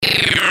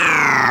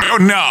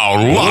now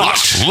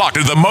locked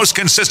to the most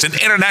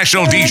consistent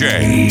international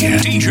DJ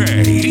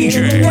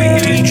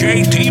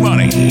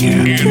D-Money in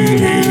the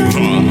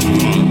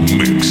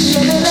mix.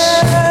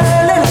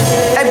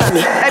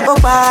 I go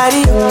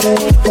party,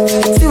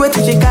 see what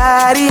you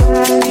carry.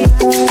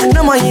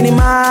 No more any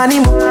money,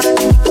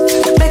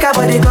 make a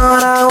body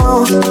gonna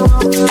want.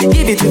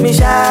 Give it to me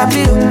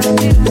sharply,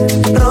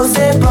 rose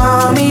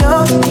for me,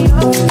 oh.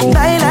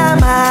 Baila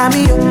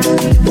mami, oh.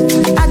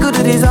 I could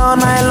do this all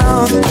night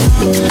long.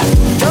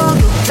 Don't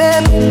go,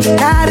 babe,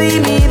 carry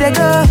me the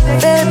go,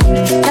 babe,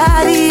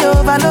 carry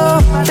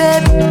overload,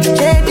 babe.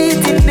 Shake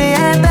it in the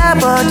end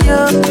about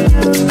you.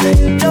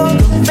 Don't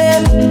go,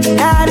 babe,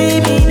 carry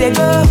me the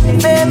go,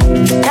 babe,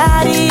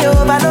 carry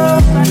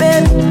overload,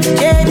 babe.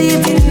 Shake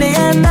it in the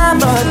end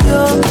about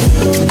you.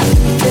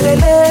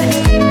 Lele,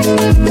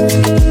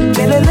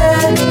 lele, lele,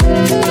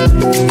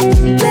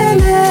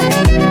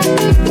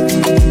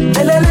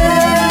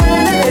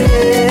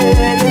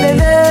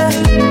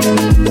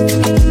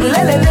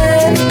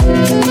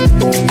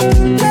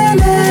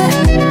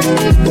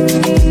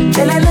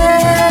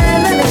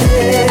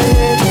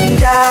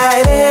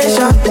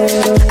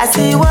 I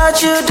see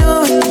what you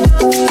do.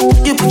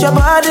 You put your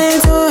body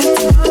into it.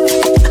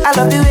 I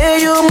love the way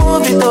you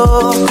move it,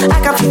 oh. I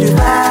can feel the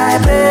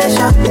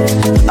vibration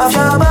of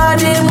your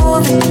body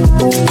moving.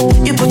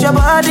 You put your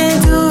body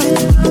into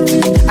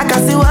it. I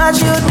can see what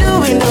you're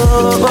doing,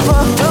 oh.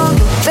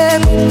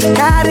 Babe,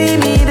 carry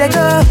me the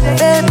go,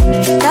 babe.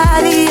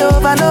 Carry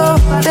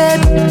overload,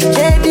 babe.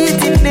 Shade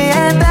it in the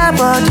end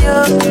about you.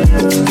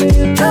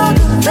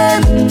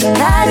 Babe,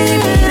 carry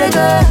me the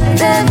go,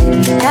 babe.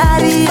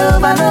 Carry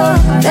overload,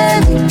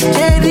 babe.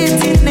 Shade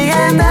it in the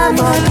end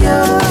about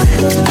you.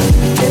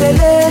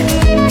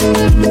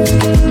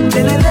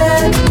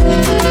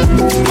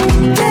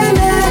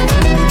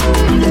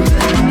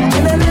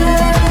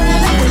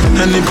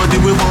 Anybody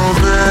we want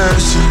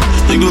verse,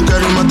 you go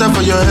carry matter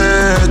for your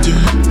head.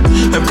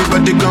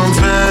 Everybody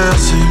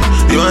confess,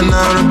 you are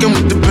now rocking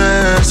with the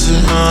best.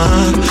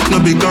 No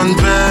big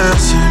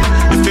confess,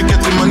 if you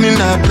get the money,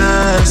 not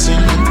blessing.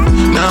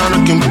 Now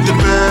rocking with the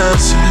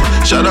best.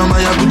 Shout out my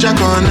Abuja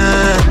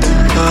connect.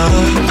 I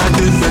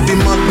did where the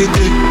money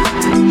day.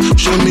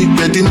 Show me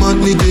where the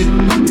money day.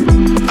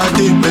 I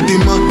did where the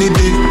money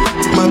day.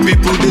 My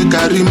people they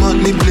carry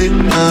money play.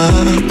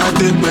 I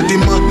did where the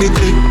money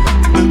day.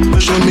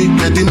 Show me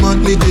where the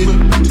money day.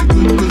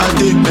 I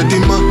did where the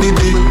money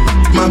day.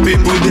 My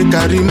people they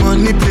carry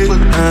money play.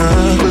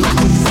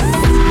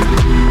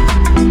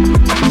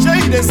 Show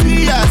you the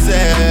see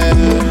yourself.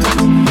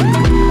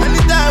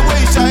 Anytime when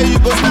you shy, you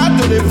go start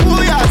to the fool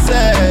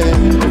yourself.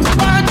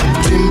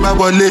 Timba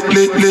wọlé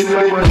lé,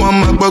 wọ́n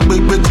máa gbọ́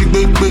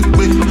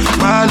gbégbé.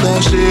 Máa lọ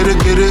ṣe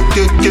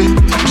rékérékéké,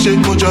 ṣé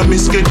mo jọ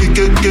miss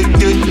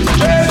kékékéké.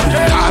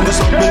 Àlọ́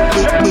sọ pé.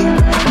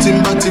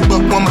 Timba ti gbọ́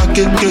wọ́n máa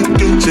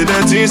kékéké. Ṣé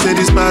that thing say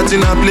this party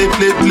na play.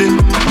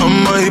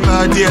 Ọmọ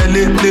ìbàdí ẹ̀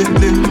lé. We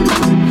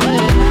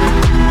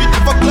dey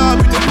for club,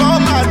 we dey for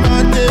mad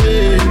party.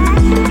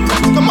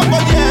 Come up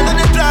again and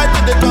they try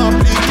to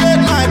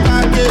complicate my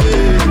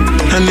package.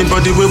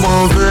 Anybody we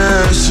want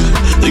verse,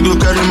 you go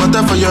carry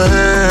matter for your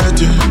head.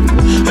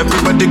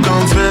 Everybody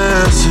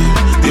confess,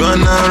 you are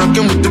now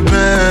rocking with the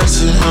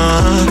best.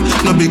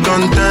 No big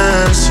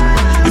contest,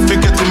 if you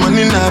get the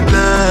money, not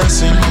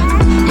blessing.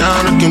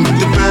 Now rocking with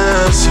the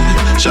best.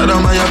 Shout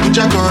out my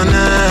Abuja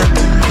connect.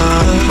 I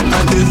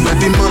did where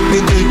the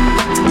money day.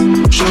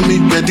 Show me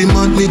where the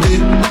money day.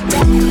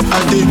 I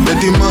did where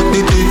the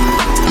money day.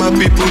 My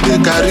people they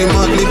carry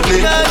money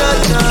play.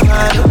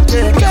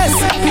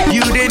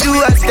 You they do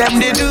as them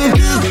they do.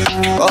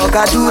 Oh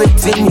God, do it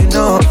thing you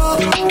know.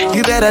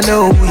 You better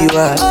know who you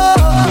are.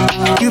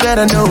 You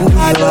better know who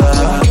you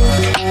are.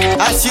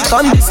 As you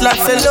come this life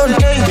alone,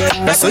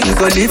 that's so you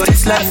go live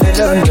this life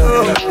alone.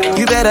 No.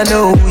 You better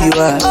know who you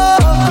are.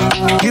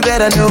 You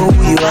better know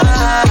who you are.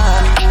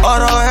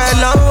 Ọ̀rọ̀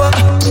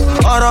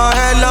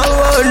ẹ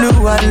lọ́wọ́,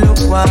 Olúwa ló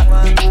wà.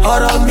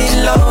 Ọ̀rọ̀ mi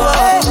lọ́wọ́,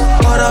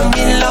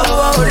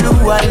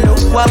 Olúwa ló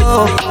wà.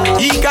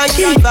 He can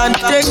give and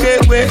take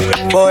away,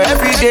 but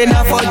every day na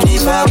for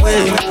give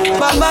away.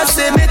 Mama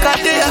say make I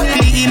dey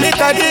happy,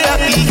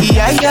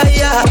 yeah.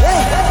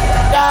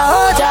 Jao,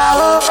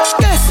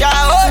 yes,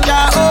 Jao.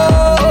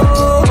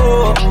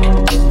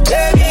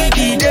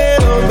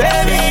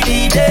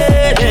 Baby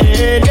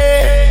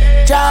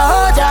dide, Jao.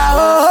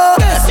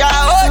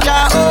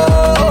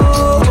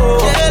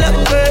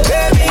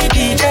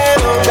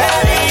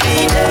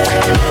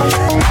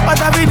 What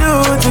have we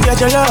do to get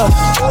your love?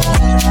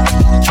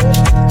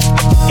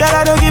 Girl,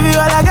 I don't give you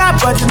all I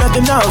got, but it's not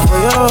enough for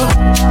you.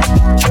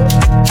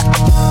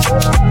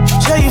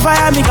 Show you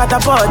fire me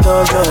catapult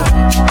of love.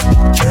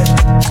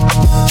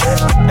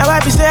 Now I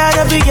be say I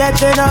don't be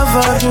getting enough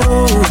of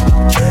you.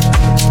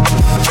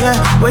 Yeah,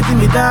 waiting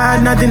me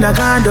down, nothing I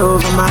can't do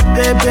for my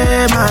baby.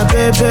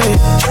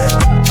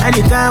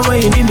 Anytime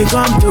when you need me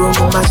come through,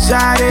 my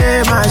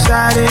shawty,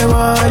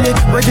 wallet.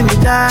 Waiting me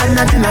down,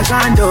 nothing I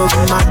can't do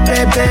for my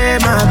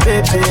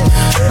baby.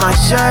 My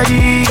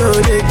shawty, go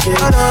take it.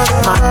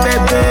 My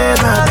baby.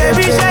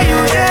 Baby, say you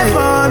there for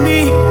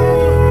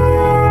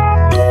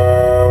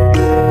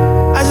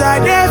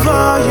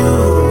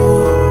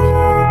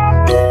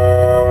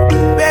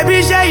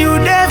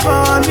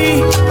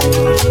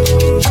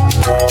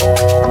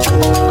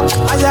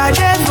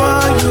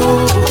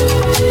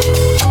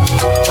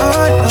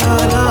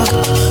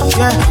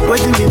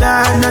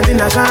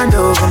kind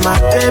of my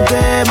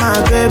baby, my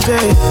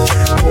baby.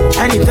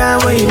 Anytime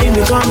when you need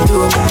me, come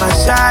to my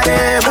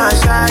shawty, my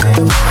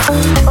shawty.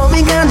 Oh,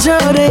 me can't show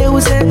they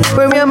will say,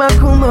 where me and my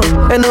kumo,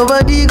 and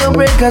nobody gon'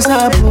 break us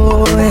up,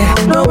 boy.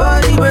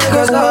 Nobody break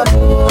us up,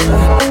 boy.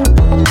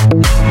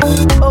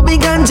 Oh, we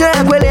can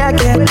check where I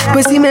can.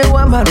 We see me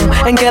one man,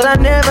 and girl, I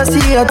never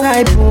see your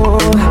type, oh.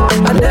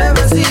 I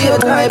never see your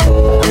type,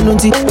 oh. You know,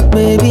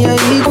 baby, I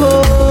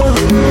go.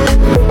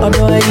 Oh,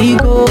 no, I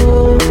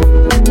go.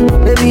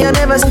 Baby, I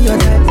never see your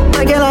type.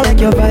 My girl, I like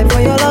your vibe.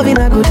 For your love in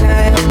a good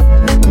time.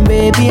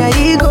 Baby,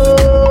 I go.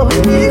 Oh,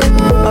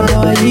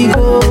 no, I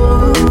go.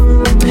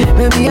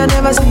 Baby, I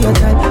never see your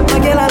type. My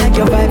girl, I like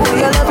your vibe. For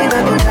your love in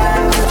a good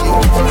time.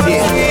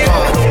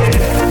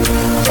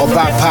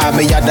 Obapa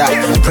me yada,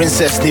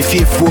 princess ni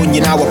fifu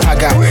nyina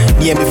wapaga.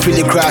 Niye me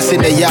feel grass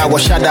in the ya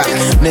washada.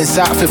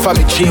 Nensa fefa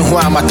me chin ho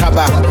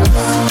amataba.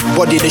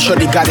 Body they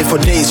surely got it for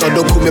days. Or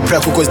don't call me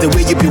preku cause the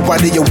way you be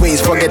winding your ways.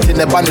 Forgetting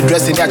the band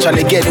dressing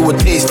actually get it with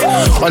taste.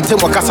 Until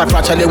wakasa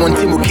actually one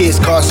team with case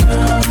cause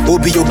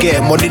Obi you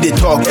get money they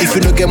talk. If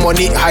you don't get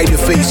money, hide your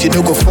face. You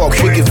don't go fuck,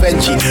 Shiggy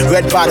Fenty,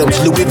 red bottoms,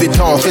 Louis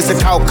Vuitton,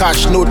 physical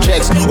cash, no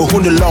checks, or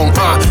who the long,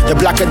 the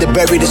blacker the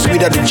berry, the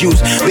sweeter the juice.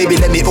 Baby,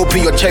 let me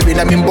open your cherry,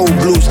 let me bow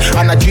blues.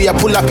 And I do ya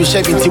pull up your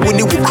Chevy, when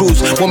you will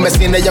cruise. One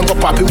mess in the younger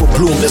poppy will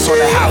bloom. That's on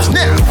the house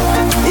now.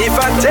 If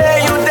I tell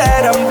you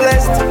that I'm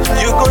blessed,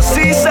 you go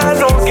see I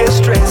don't get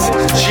stressed.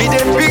 She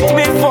didn't beat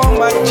me for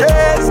my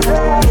chest.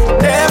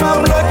 Damn,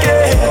 I'm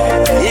lucky.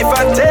 If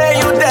I tell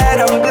you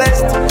that I'm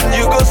blessed,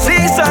 you go see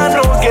I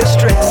don't get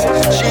stressed.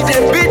 She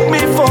didn't beat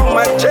me for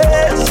my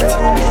chest.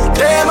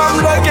 Damn,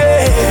 I'm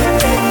lucky.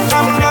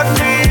 I'm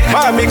lucky.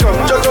 Mommy come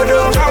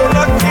chocodo, I'm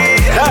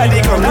lucky. Daddy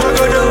come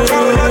chocodo,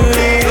 I'm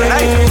lucky.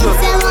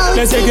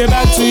 Let's take it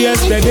back to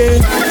yesterday,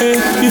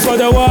 before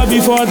the war,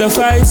 before the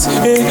fights,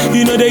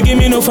 you know they give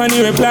me no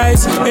funny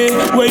replies,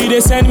 where you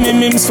they send me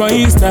memes for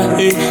Insta,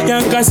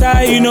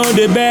 Yankasa, you know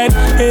they bad,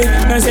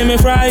 now say me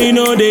fry, you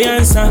know they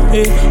answer,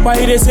 why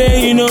you they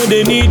say you know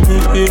they need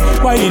me,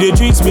 why you they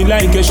treat me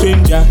like a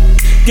stranger,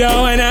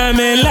 girl when I'm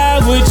in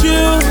love with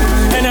you,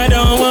 and I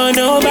don't want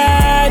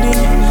nobody,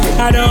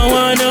 I don't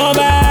want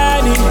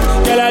nobody,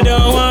 girl I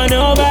don't want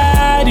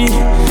nobody,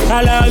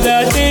 I love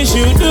the things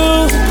you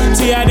do,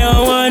 see I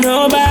don't want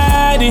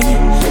nobody,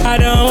 I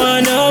don't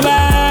want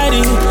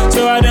nobody,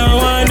 so I don't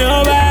want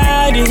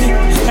nobody,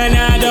 and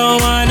I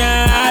don't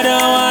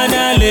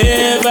wanna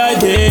live a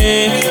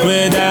day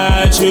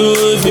without you.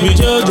 If you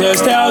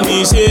just tell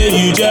me, say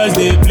you just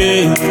dey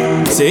play,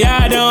 say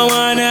I don't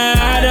wanna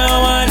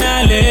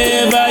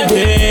live a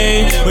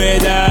day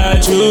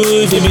without you.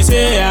 If you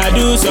say I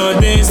do some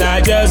things,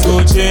 I just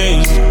go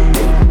change.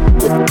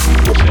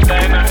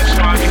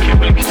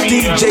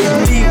 DJ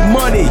Deep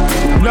Money,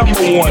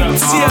 number one.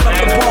 See up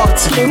the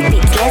party.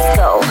 Let's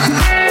go.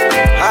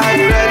 Are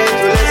you ready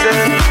to listen?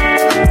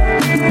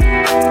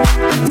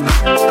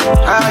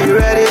 Are you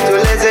ready to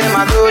listen,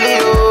 my dolly?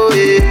 Oh,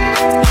 yeah.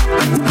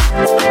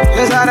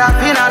 Inside that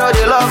pin, I know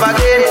the love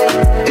again.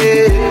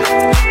 Yeah.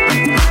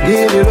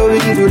 Give the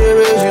loving to the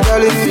way she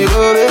telling me go,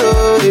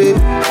 oh, yeah.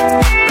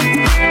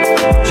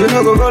 She no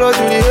go follow to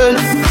the end.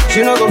 She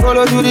no go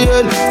follow to the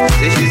end.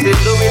 Say she said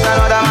love with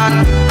another man.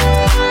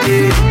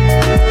 Yeah.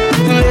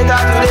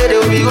 Later today they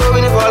will be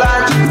going for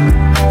lunch.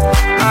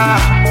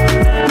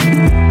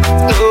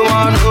 No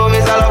man, no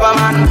Mr. Lover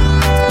man.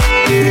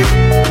 Yeah.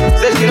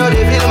 Say she know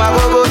they feel my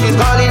go-go. She's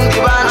calling the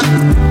bunch.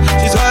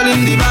 She's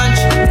calling the bunch.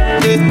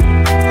 Yeah.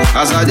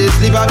 As I dey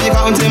sleep I be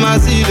counting my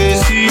ceiling.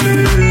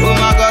 Oh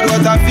my God,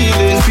 what I'm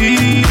feeling.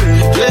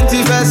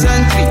 21st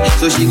century,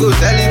 so she go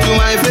tell it to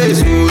my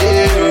face. Oh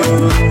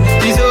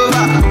yeah, it's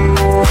over.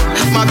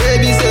 My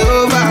baby say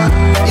over.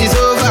 It's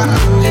over.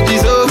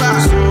 It's over.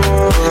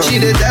 She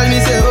dey tell me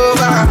say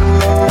over.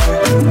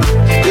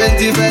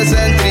 21st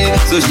century,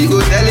 so she go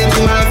tell him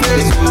to my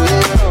face.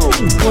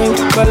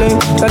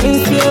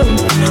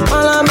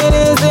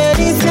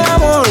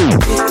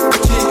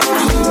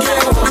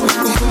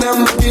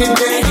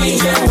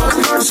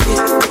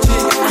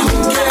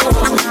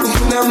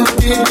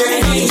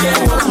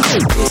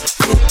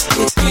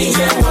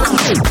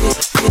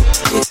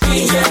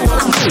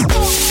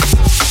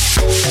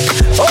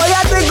 Oh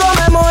yeah, take all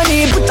my money,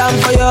 put them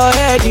for your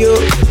head, yo.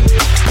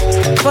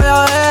 For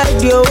your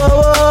head, yo.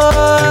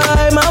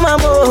 Oh, mama,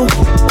 mo.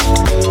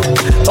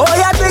 Oh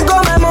yeah, take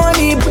all my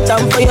money, put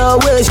them for your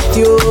waist,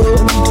 yo.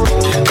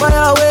 For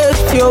your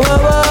waist, yo.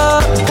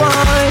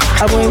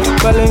 I went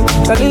calling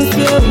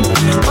you.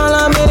 All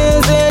I'm in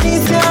is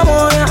this,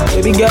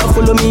 baby girl,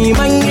 follow me,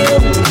 my girl.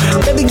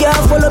 Baby girl,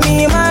 follow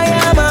me, my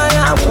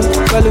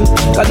calling you.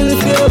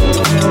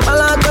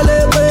 All I'm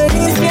calling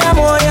this,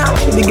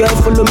 baby girl,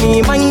 follow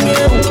me, my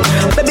girl.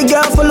 Baby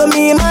girl, follow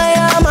me, my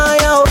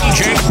DJ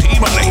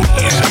D-Money in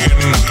the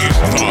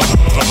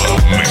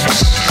mix.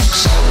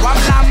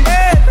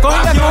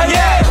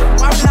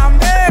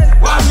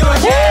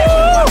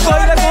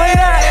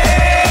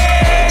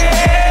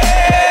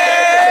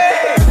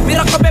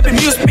 Miracle baby,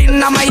 music pin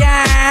na my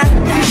hand.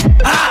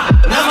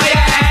 Na my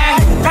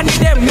hand. Can you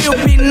dem music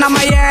pin na my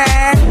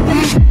hand?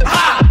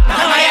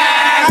 Na my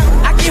hand.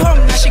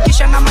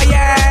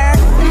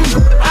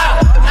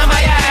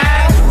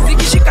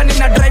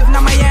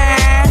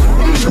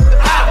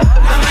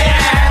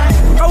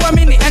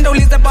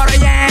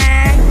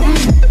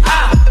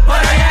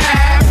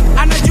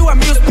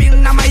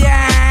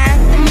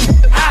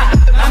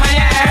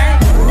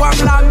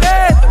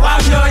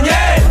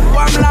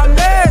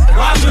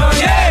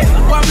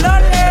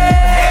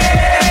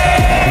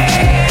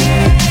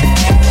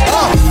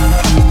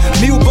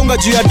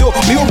 juu ya do,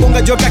 mi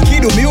ubonga juu ya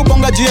kakidu, mi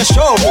ubonga juu ya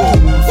show.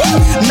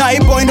 Na hii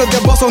boy ndo the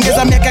boss,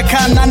 ongeza miaka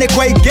kanane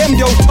kwa hii game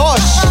ndio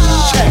utosh.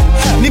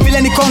 Ni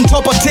vile niko on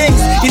top of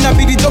things,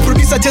 inabidi jo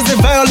producer cheze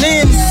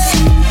violins.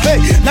 Hey,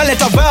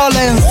 naleta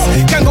violence,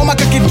 kangoma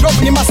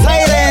kakidrop ni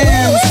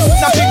masirens.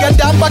 Napiga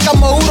damba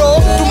kama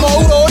uro,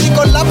 tumouro,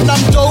 niko lap na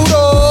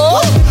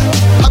mtouro.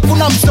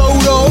 Hakuna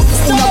mtouro,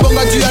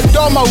 unabonga juu ya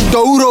doma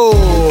utouro.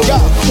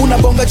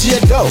 Unabonga juu ya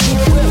do,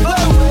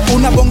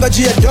 unabonga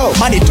juu ya do.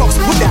 Money talks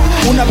Buddha,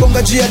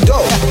 unabonga juu ya do.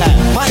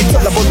 It's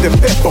all about the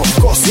paper of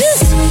course.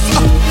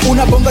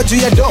 Unabonga juu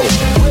ya do,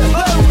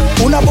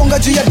 unabonga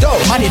juu ya do.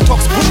 Money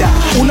talks Buddha,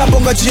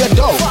 unabonga juu ya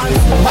do.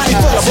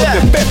 It's all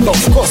about the paper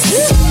of course.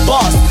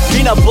 Boss,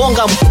 mina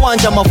bonga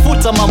mkwanja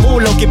mafuta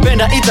mamula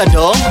ukipenda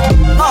itado.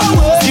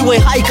 Siwe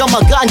hai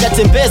kama ganja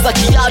tembeza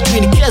kiatu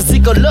in case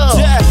iko low.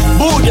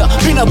 Buddha,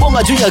 mina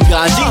bonga juu ya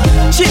ganji.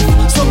 Chief,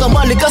 songa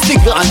mali kasi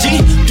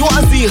ganji.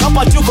 Tuanzi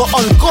hapa tuko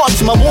on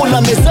court,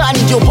 mamula mezani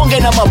ndio bonge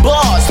na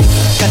maboss.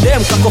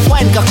 Kadem kako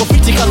fine kako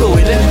fiti kako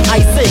wele. I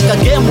say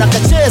kagame na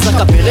kacheza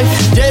kapele.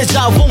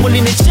 Deja vu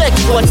mulini check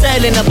kwa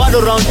tele na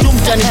bado round 2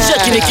 mtani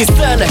check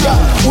nikisele.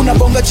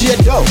 Unabonga juu ya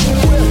do,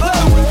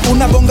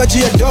 unabonga juu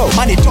ya do.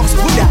 Money talks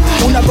Buddha,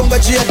 unabonga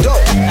juu ya do.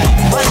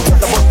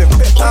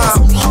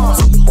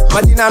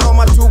 Majina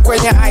noma tu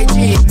kwenye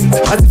IG,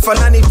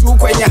 hazifanani tu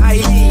kwenye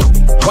ID.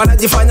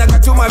 Wanajifanya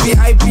katuma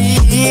VIP,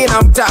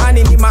 na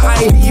mtaani ni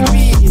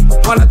ma-IDP.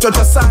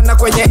 Wanachota sana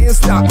kwenye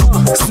Insta,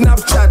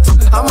 Snapchat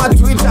ama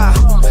Twitter.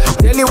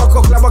 Deli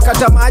wako club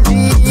wakata maji,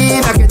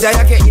 na keja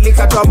yake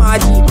ilikatwa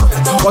maji.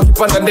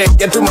 Wakipanda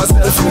ndege tu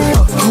ma-selfie,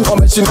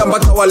 wameshinda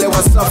mpaka wale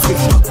wasafi.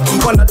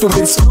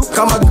 Wanatumix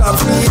kama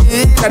kafi,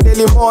 na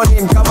daily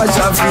morning kama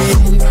chafi.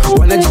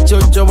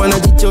 Wanajichocha,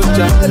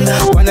 wanajichocha,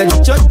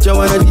 wanajichocha,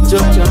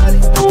 wanajichocha,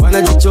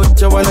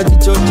 wanajichocha,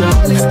 wanajichocha.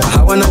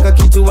 Hawana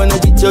kakitu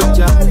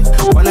wanajichocha,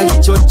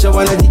 wanajichocha,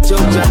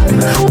 wanajichocha,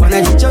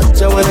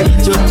 wanajichocha,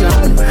 wanajichocha,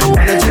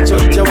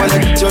 wanajichocha,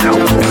 wanajichocha.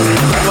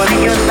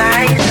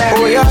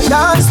 Oh yeah,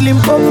 dance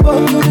Limpopo,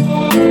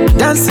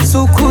 dance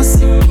Sukusi.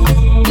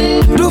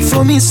 Do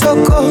for me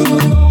Soko,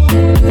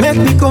 make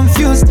me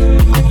confused.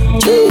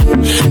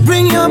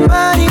 Bring your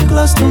body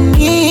close to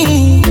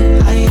me.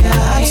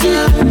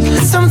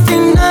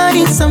 Something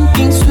naughty,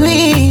 something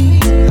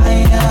sweet.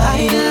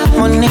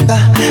 Monica,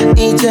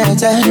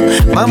 nijeje,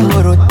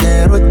 mambo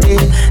rote rote.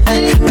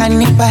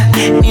 Kanipa,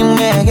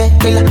 nimege,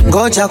 ila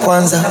ngoja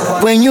kwanza.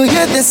 When you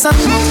hear the sound,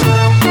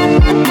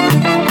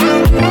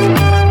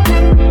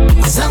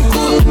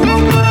 Zanku,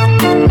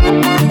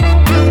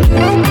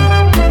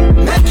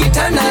 make it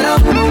turn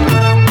around.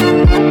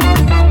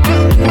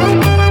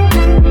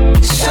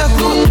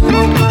 Shaku.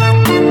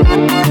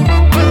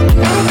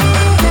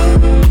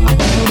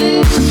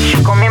 She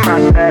call me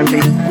my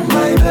baby,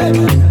 My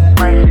baby,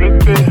 my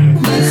sweetie,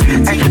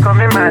 and she call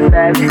me my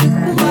baby,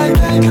 my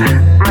baby,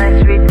 my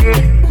sweetie.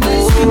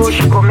 Ooh,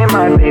 she call me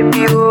my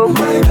baby, oh,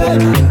 my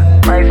baby,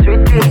 my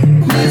sweetie,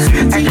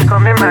 and she call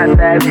me my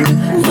baby,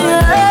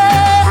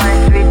 my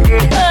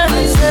sweetie.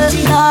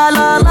 la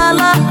la la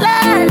la la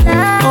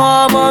la.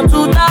 Come on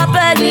to the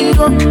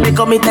pedingo. They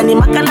call me Tani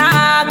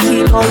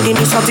Makanaki. Don't give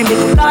me something big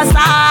with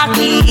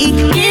Kawasaki.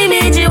 Give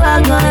me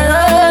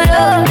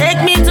G-Wagon,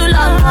 take me to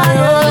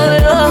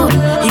London,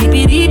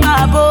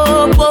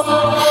 Ibiri-ba-bo-bo.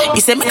 He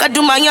said make I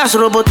do my ass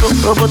roboto,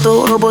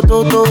 roboto,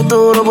 roboto, to,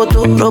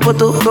 roboto,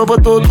 roboto,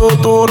 roboto,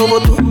 to,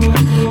 roboto.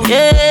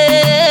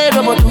 Yeah,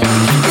 roboto.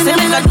 He said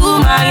make I do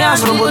my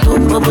ass roboto,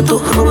 roboto,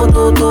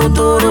 roboto,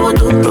 to,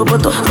 roboto,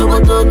 roboto,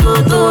 roboto,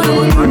 to,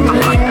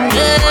 roboto.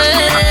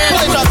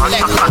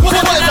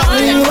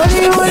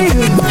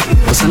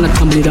 Osana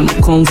tambulira mu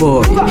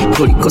convoy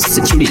koliko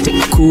security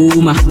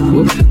kuma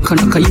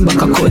kana kayimba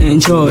kako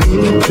enjoy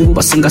kuba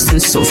basinga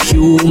sense of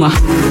humor.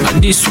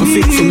 This one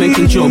fit for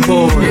making your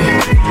boy.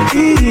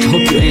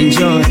 Hope you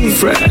enjoy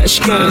fresh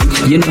gang.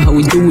 You know how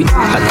we do it.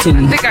 I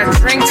think I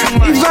drink too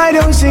much. If I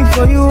don't sing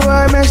for you,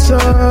 I mess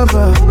up.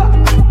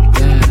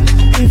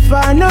 yeah, If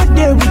I not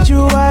there with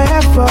you, I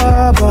have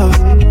trouble.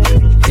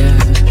 yeah.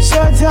 So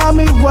tell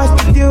me what's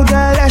the deal,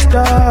 girl, let's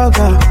talk.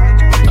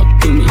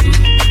 Talk to me.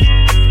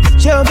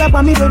 Chill back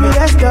on me, baby,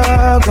 let's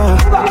talk.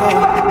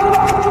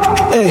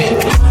 Hey,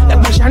 like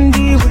my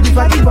shandy with the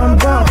fatty bum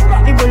bum.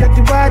 People like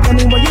the wild, tell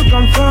me where you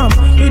come from.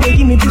 You they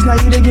give me peace, now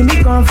you they give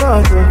me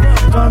comfort.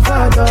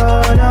 Comfort,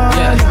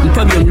 Yeah,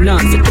 mpabyo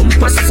mlanze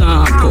kumpa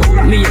sample.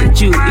 Me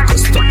and you, iko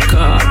stuck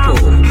up.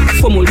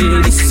 Formula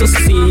is so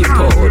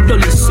simple.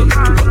 Don't listen to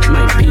what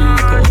my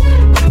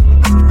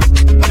people.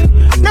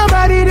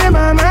 nobody in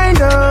my mind,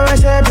 though,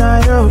 except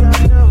I know.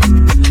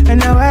 And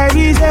now I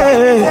be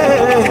say,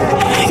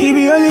 it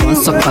be only you.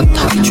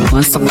 Sakata,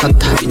 Juan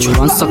Sakata,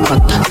 Juan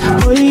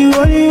Sakata. Only you,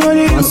 only you,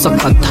 only you. Juan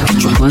Sakata,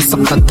 Juan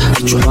Sakata,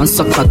 Juan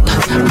Sakata.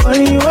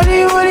 Only you, only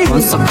you, only you.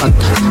 Juan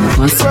Sakata,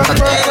 Juan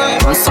Sakata,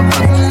 Juan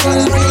Sakata.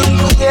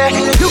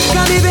 Look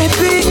at me,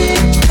 baby.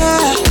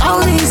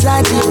 All these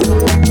like you.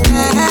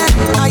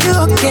 Are you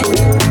okay?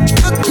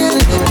 Okay,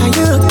 are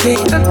you okay?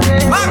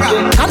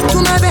 Come to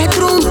my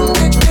bedroom,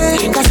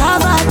 cause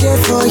I've had it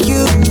for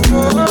you.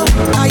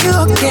 Are you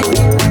okay?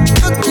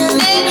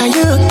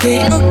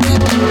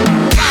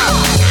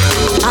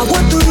 I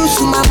want to use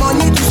my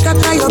money to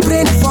scatter your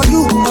brain for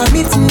you.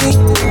 Permit me.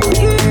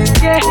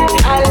 Yeah,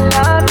 I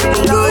love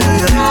you.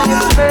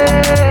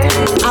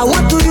 I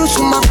want to use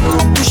my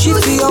to shit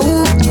to your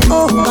womb.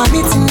 Oh,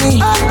 permit me.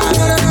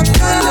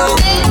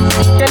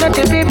 You're not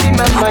the baby,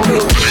 my money.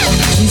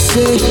 She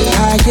say,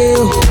 aye,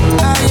 oh,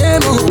 go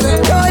lele,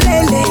 go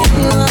ale,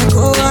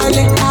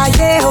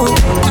 aye, oh,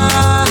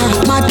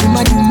 madu,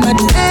 aye,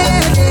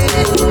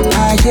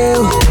 oh,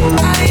 go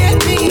lele,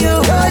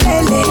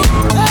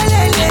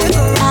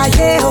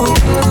 aye, oh,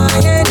 madu.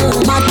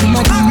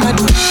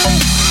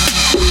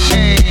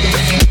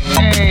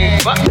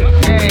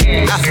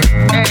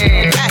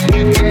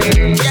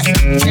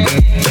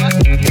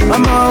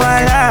 I'm all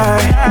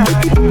alive.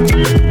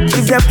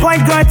 If the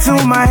point got to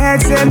my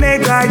head, say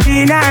make I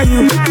deny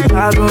you.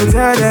 I go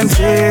tell them,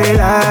 say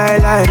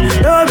lie,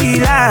 don't be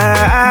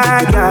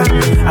like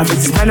yeah. I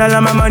fit spend all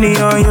of my money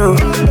on you.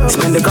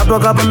 Spend a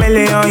couple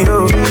million on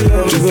you.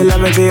 Give you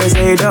love until you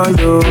say don't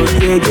do,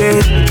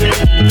 yeah.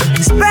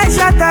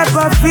 Special type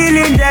of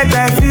feeling that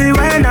I feel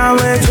when I'm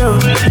with you.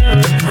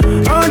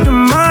 Oh, the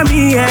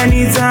mommy,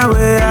 anytime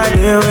where I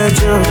deal with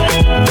you.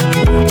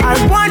 I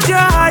want your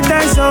heart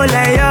and soul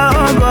and your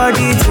own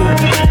body too.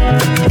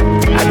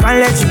 I can't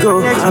let you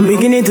go. I'm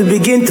beginning to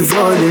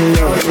fall in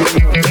love.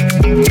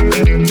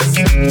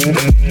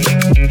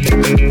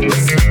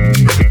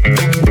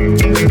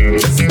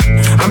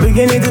 I'm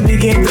beginning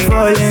to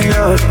fall in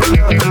love.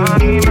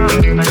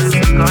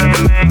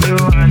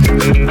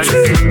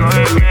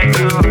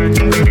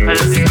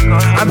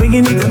 I'm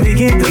beginning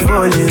to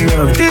fall in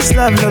love. This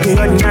love no be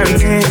ordinary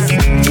thing.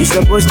 It's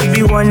supposed to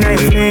be one night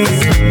thing,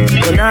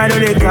 but now I know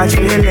they catch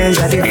feelings.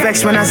 I get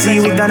vexed when I see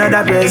you with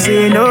another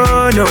person. No,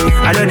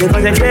 I know they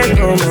concentrate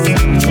no more.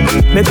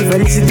 Make you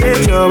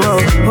felicitate your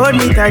love. Hold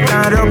me tight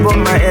and rub on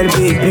my head,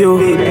 baby.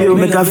 You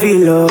make I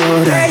feel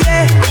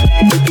alright.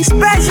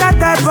 Special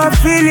type of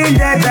feeling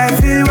that I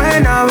feel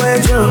when I'm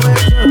with you.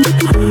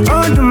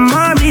 Oh, the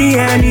mommy,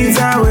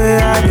 anytime where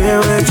I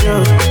deal with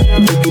you.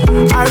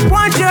 I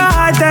want your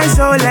heart and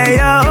soul and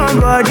your own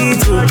body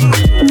too.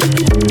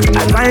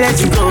 I can't let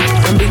you go.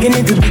 I'm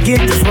beginning to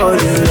fall in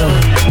love.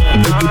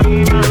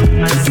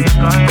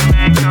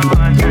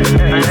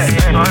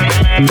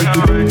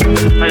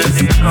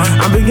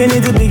 I'm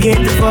beginning to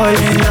fall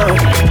in love.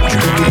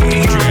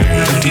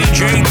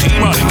 DJ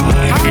T-Money.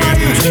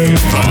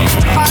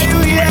 Are you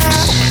here?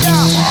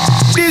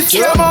 This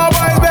year my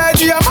boy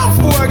baby, I'm up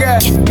for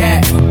again.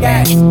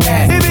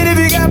 Even if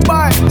you get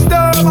by,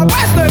 still my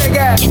pastor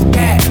again.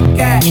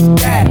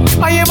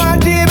 I am my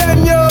team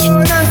and you,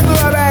 that's to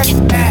a back.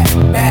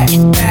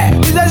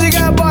 She says she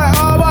get boy,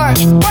 oh boy,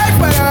 wait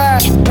for the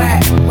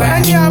back.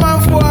 And yeah, I'm up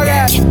for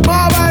again.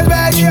 My boy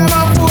baby, I'm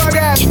up for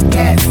again.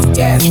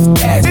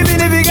 Even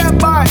if you get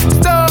by,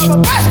 still my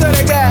pastor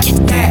again.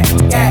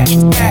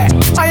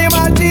 I am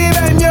my team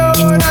and you,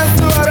 that's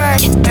to a back.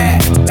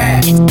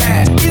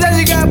 She says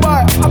she get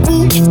boy, a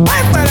boo,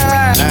 wait for the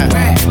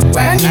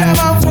and yeah, I'm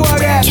up for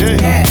again.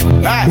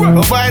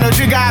 Oh boy, don't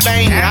you got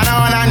bang? I know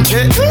what I'm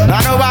shit.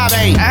 I know about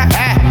bang.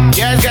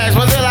 Yes, guys,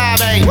 what's the lie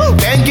bang?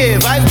 Thank you,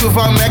 5-2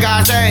 from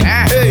Mega say.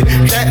 Hey,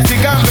 she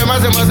can't be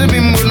must be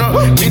muno.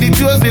 Me the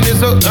two in the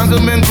so, and so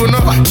men kuno.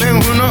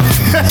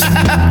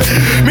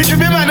 Me to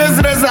be my dress,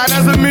 and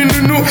so men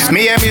no.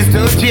 Me and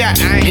Mr. Chia,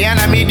 me and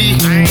Amidi.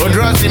 O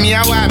draw see me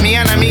awa, me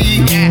and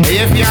Amidi.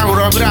 If you are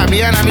Robra,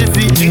 me and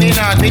Amidi.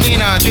 Tinina,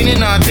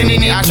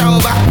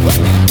 Ataoba.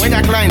 When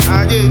your client,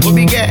 go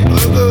be get,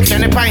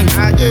 send a pint.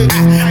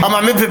 I'm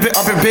a me pay.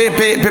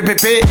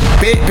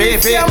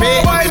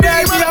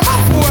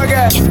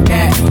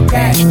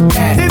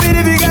 Even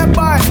if you get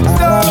by,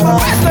 still my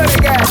pastor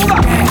again.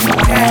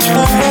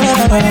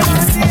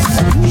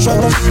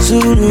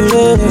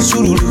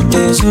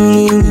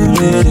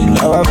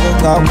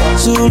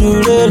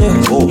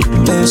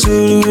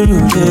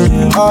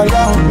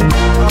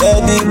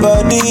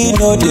 Everybody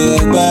know the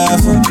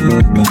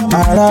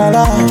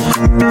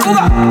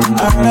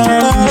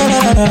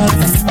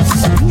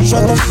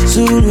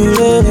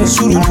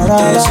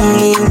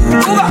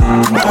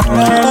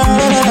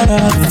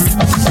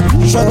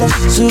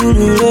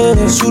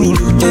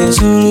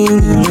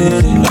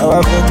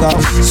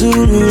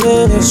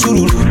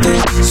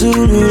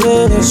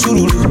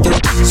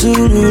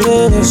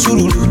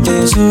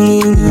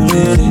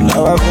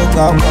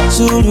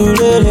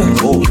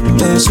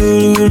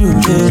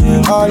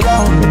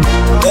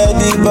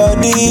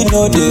everybody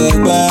know the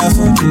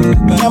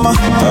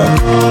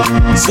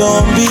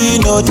zombie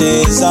know the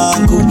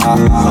zangu.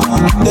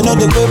 They know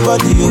the good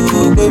body,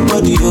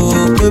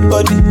 good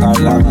body.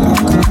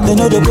 They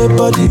know the good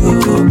body,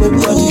 good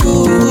body.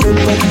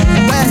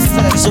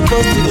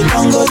 Supposed to be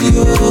tangodi.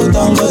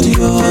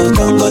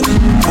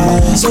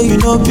 So you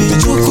know be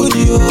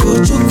chukudi.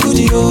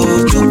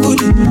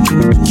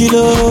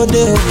 Kilo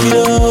de.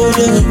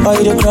 Why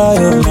you cry,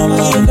 oh mama?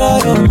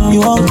 You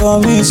won't call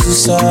me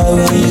suicide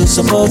when you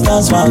supposed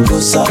dance my go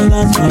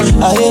silent.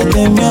 I hate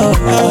them, yo.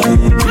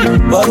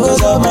 What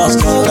goes up must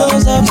come.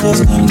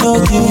 just no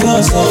kill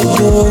yourself,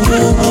 yo.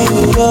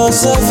 Kill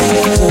yourself,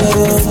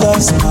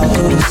 that's my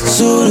love.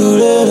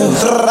 Sululele,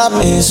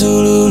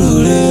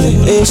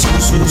 sululele,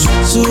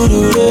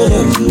 sululele,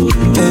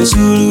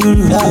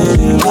 sululele.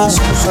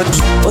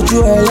 Ojú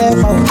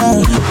ẹlẹ́pà,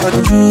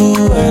 ojú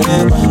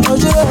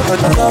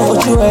ẹlẹ́pà,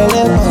 ojú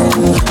ẹlẹ́pà.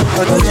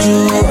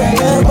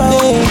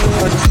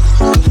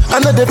 I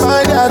know they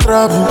find their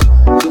trouble.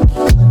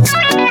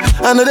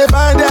 I know they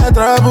find their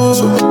trouble.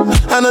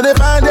 I know they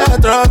find their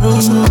trouble.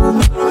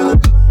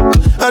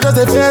 I just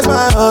they face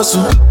my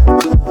hustle.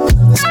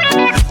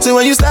 See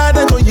when you start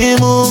to go you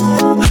move,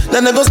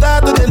 then they go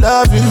start to they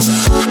love you.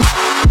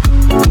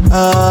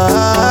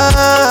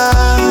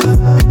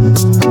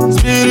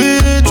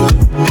 Spiritual,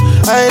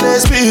 I dey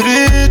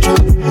spiritual.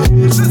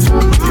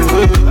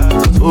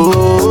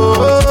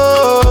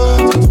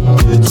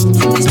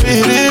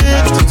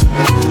 Spiritual,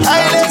 I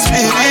dey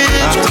spiritual.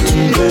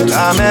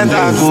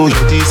 Amẹ́tàkó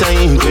yóò ti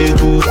sẹ́yìn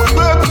gbẹ́kú.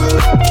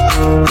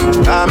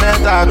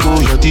 Amẹ́tàkó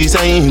yóò ti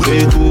sẹ́yìn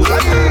gbẹ́kú.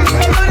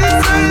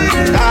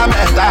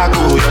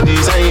 Amẹ́tàkó yóò ti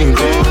sẹ́yìn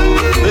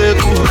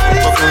gbẹ́kú.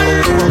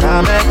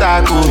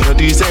 Amẹ́tàkó yóò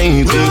ti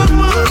sẹ́yìn gbẹ́kú.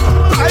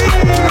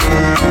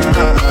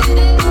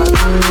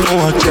 Fún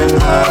wọn jẹ,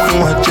 fún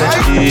wọn jẹ,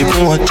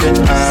 fún wọn jẹ,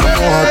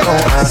 fún wọn tán,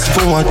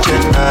 fún wọn jẹ,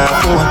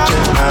 fún wọn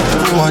jẹ,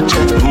 fún wọn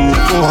jẹ,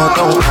 fún wọn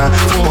tán,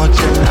 fún wọn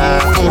jẹ,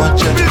 fún wọn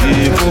jẹ,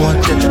 fún wọn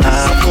jẹ,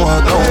 fún wọn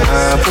tán,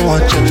 fún wọn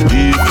jẹ,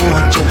 fún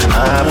wọn jẹ,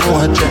 fún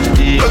wọn jẹ,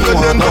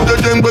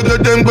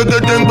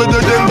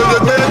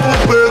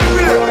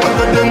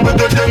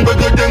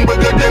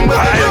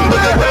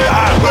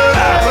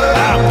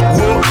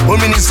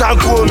 omi ni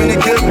sanku, omi ni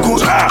géku,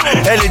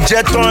 ẹ lè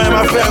jẹ tán, ẹ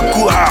máa fẹ́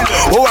kú,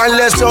 ó wà ń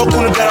lẹ́sẹ̀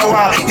ọkùnrin gara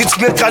wa,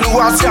 ìtìgbé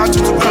kaluwa sí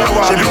àtútù gara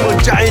wa. Ṣebí mo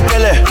já yín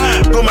tẹ́lẹ̀,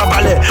 kó máa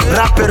balẹ̀,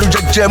 rápẹ̀rù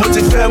jẹjẹ, mo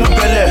ti fẹ́ mú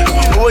bẹ́lẹ̀,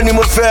 owó ni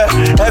mo fẹ́,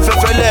 ẹ fẹ́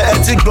fẹ́lẹ̀, ẹ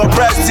ti gbọ́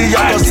price ti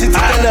yàtọ̀ sí ti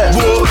tẹ́lẹ̀.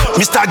 Wo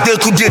Mr.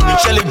 Gekude,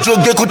 ṣẹlẹ̀ jó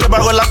géku tẹ́ bá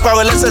rọ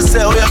lápárọ̀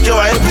lẹ́sẹsẹ, ó yẹ kí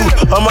wà ébù,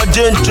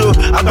 ọmọdé ń jo,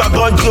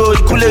 àgbàgbọ́njo,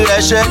 ìkúlẹ̀ rẹ̀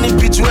ẹ̀ṣẹ̀ ní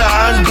between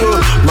hand o.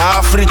 My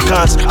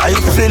Africans, are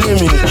you feeling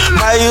me?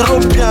 My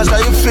Europeans, are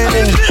you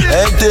feeling me?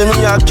 Ẹ tèmi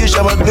àkíṣe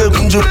ọmọ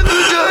gbẹ́gunjú,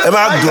 ẹ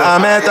má gbọ́.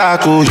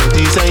 Amẹ́tàkó yóò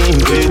ti sẹ́yìn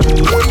gbẹ́kú.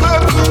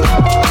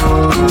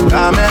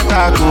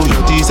 Amẹ́tàkó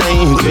yóò ti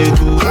sẹ́yìn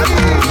gbẹ́kú.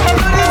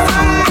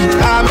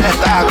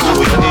 Amẹ́tàkó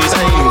yóò ti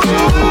sẹ́yìn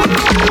gbẹ́kú.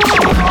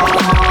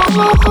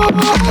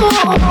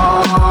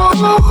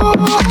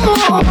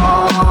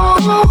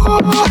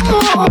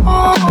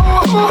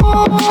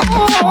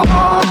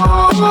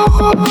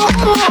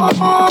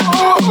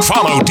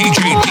 Follow DJ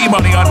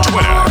D-Money on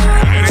Twitter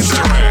and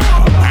Instagram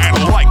and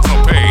like the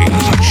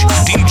page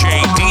DJ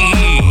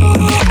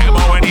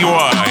DEMONEY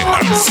on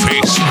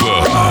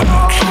Facebook.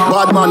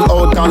 Bad man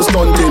out and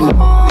stunting,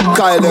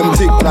 Kyle them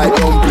tick like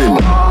dumpling.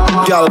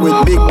 Girl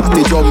with big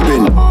body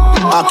jumping,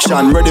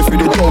 action ready for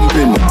the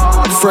thumping.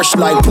 Fresh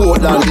like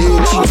Portland,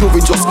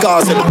 Juvie just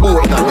cars at the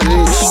Portland.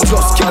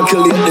 Just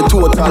calculate the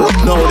total,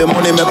 now the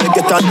money make me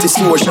get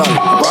antisocial.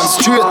 Run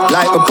straight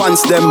like my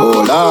pants them,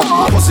 hold on.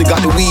 Pussy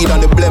got the weed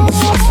and the blem.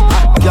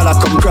 Girl I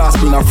come cross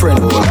being a friend,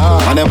 hold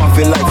on. And them I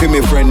feel like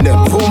me friend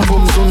them. Boom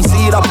boom soon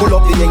see that pull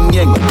up the yeng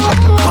yeng.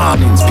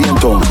 Mornings, being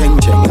tongue, cheng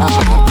cheng.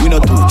 We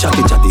not do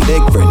chatty chatty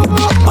leg friend.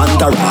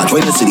 Entourage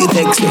when you see the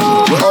text them.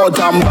 We out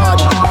and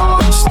bad,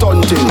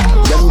 stunting.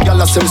 Them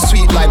gyal some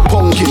sweet like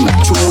pumpkin.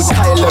 Choose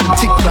Kyle them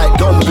tick like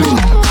dumpling.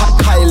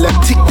 Kyle them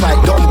tick like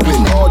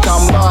dumpling. Out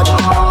and bad,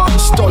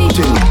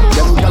 stunting.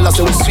 Them gyal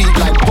some sweet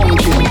like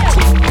pumpkin.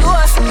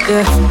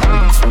 Yeah.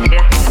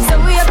 So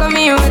we are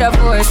coming with a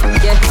force.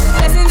 Yeah.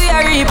 Lessons we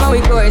are reaping,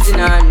 we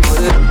coursing on.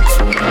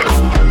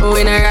 Oh,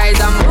 we not rise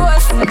and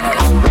boast.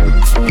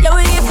 Yeah,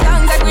 we give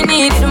thanks that we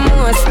need it the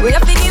most. We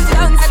have to give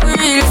thanks that we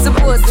really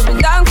supposed to be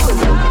thankful.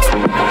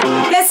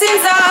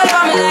 Blessings all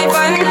for my life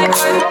and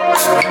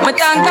my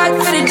thank God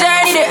for the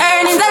journey, the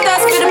earnings, that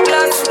us for the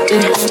plus.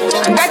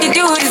 Yeah. And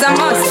gratitude is a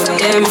must.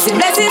 Yeah, me see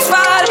blessings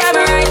fall by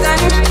my right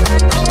hand.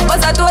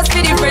 Was a toast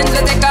for the friends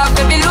we take off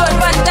every load.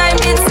 One time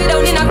did sit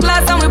down in a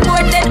class and we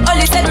both dead.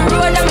 Only said the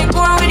road and we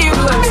going with the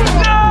road.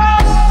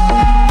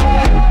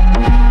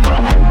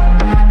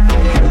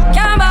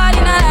 Can't ball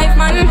in a life,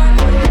 man.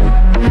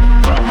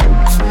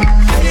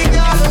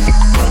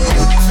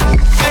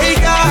 Hey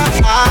girl,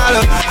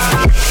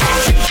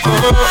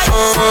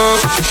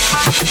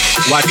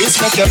 Why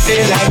this make you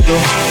feel like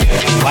though?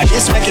 Why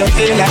this make you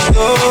feel like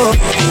though?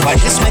 Why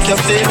this make you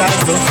feel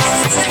like though?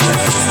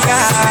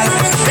 God,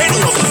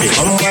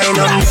 come wine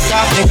on me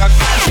cock, me cock,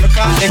 me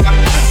cock, me cock,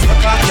 me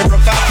cock, me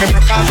broke up, me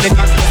broke up, me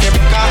cock, me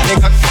broke up, me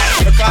cock,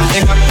 me cock, me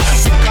cock,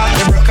 me cock,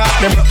 me broke up,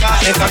 me broke up,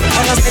 me cock.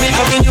 Wanna send it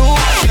up in you,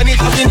 send it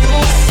up in you,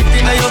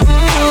 inna your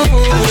come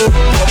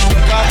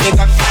broke up, me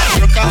cock,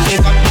 broke up, me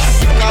cock,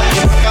 broke up,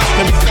 me broke up,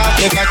 me broke up,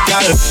 me cock,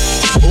 girl.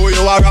 Who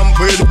you are ramp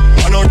with?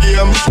 On a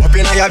game, up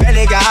inna your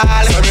belly, girl.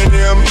 Say me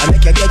name, I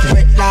make you get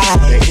wet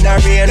like in a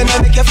rain. Then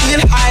I make you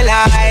feel high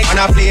like on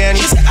a plane.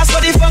 She say I saw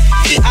the fuck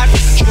the act.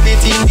 Shoot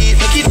it in deep,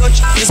 make it touch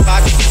the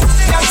spot.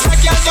 Dance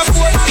like you're the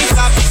fool, the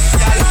top.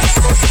 Girl,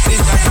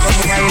 this that come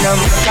wine and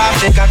broke off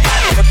the cock,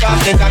 broke off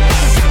the cock,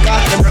 broke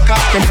off the broke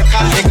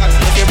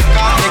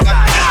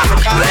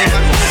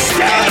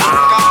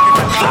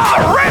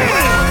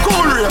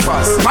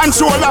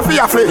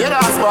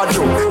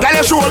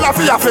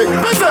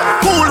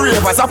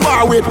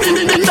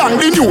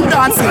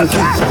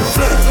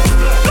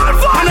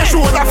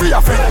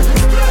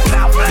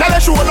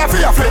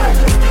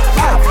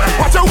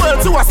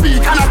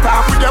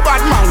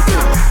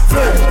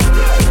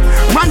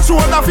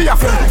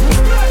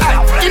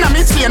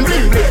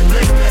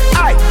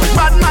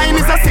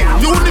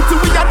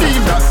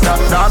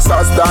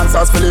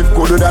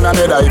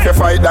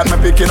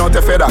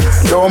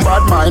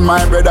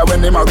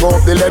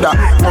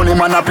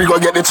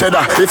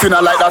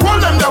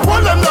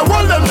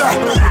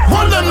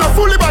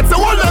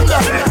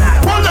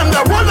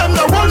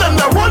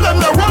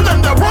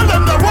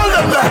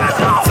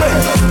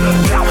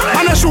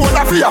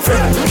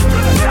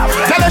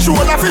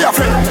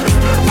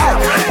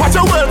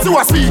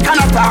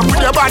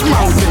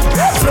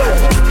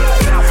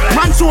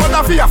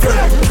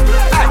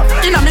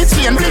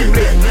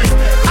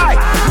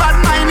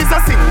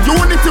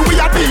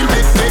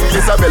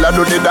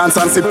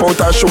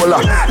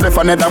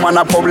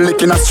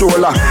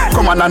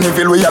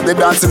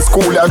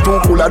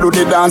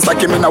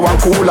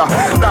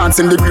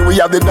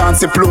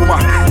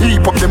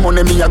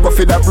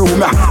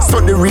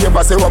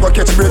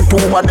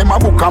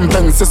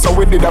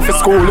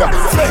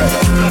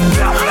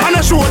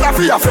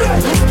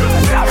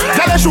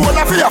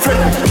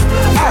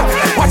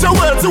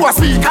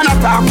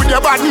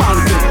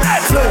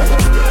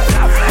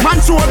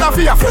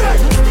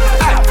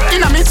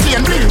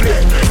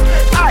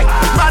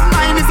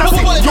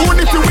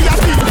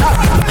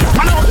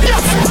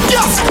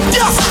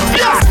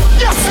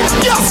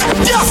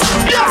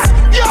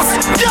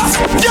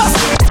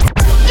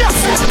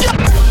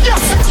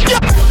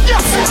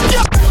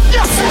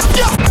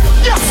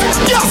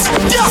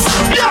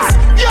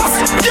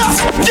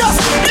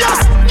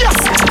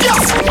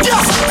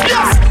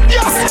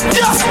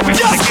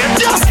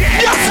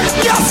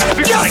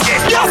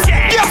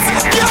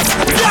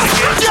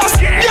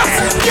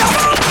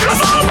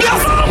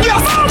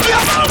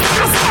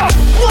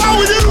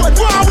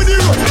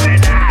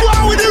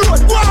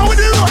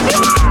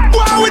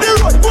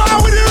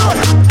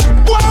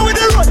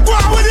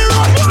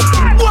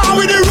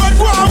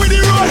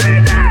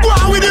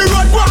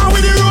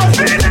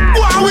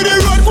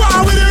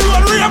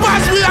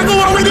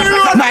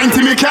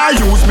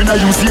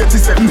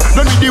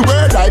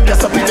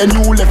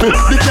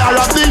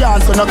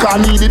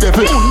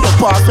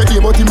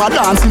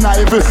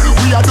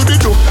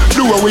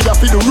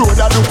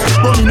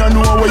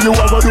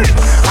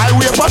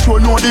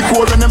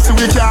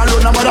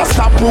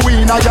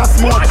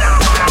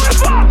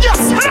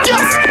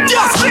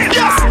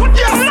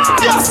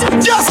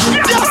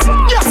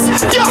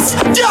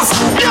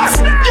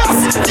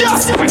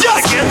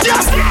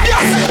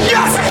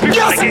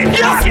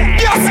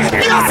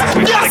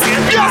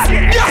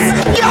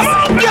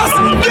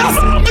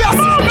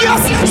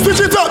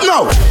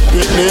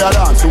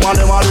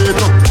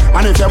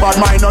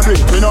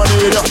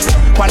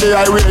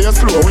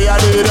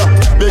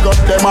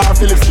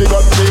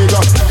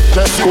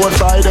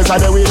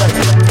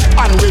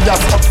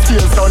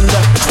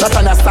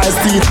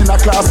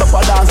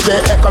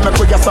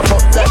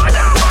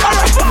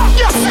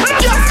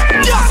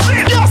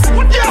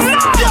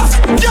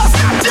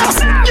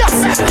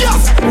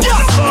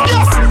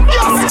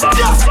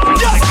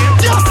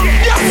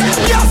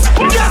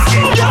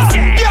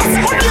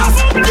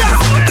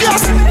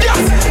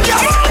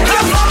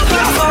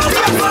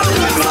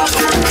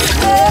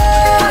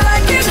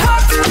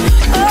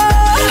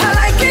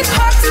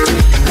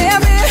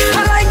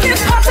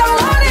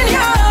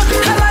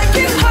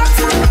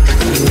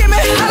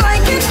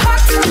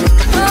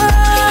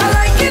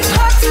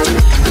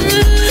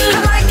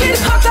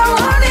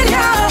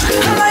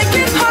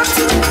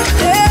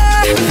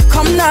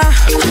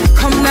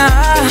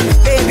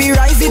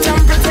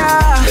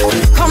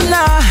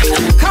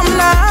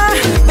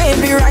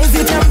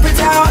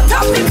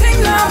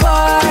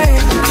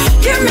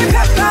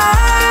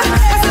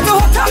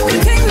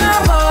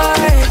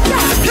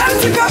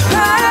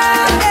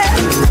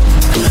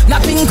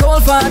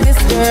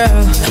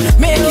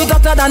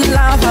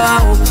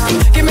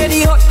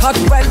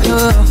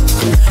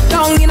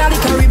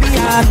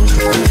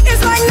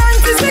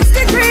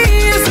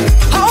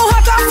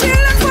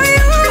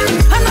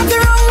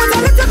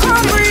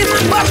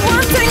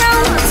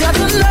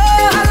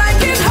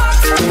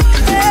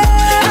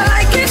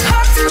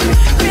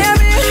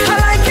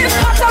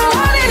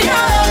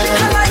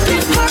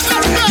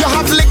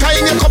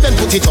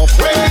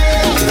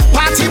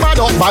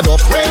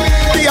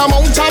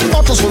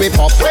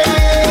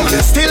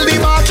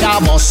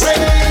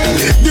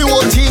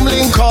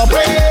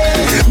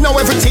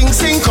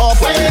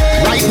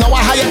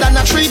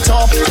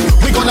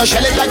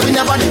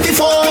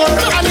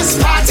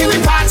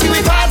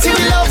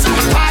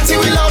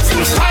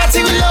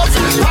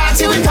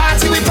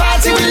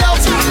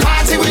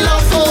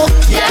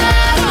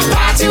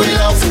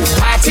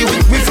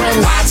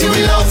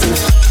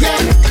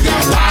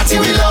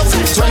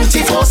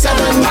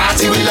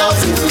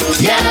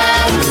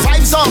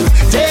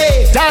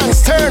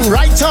turn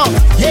right up.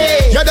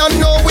 Yeah, you don't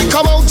know we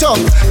come out up.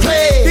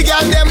 Play, the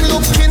girl them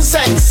looking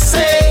sexy.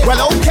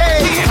 Well,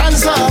 okay,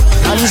 hands up,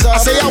 hands up. I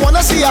say I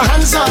wanna see your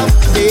hands up.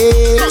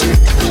 Yeah,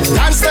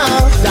 dance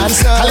now,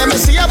 dance now. Let me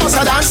see your boss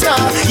a dance now.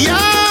 Yo,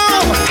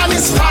 and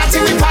it's party,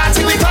 we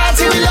party, we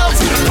party, we love.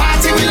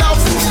 Party, we love,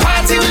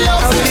 party, we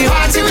love.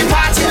 Party, we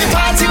party, we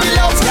party, we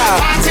love.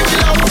 Party, we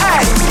love.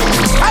 Hey,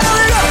 I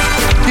don't know.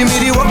 Give me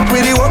the work,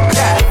 with the work,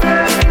 yeah.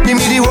 Give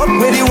me the work,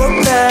 with the work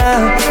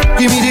now.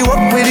 Give me the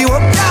work, with the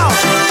work now.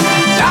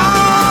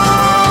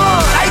 Now,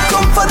 I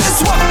come for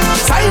this work.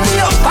 Sign me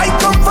up, I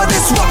come for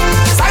this work.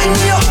 Sign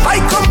me up, I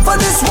come for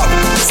this work.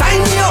 Sign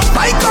me up,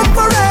 I come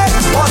for it.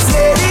 Boss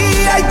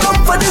lady, I come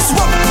for this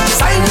work.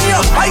 Sign me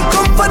up, I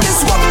come for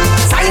this work.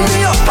 Sign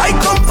me up, I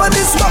come for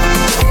this work.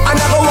 And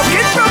I go work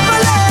it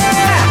properly.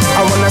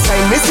 I wanna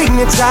sign my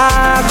signature,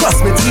 cross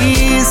my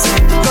T's,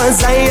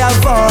 cause I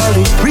have all the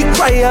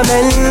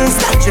requirements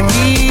that you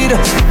need.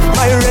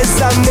 My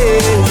resume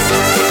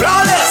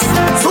flawless,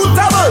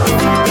 suitable,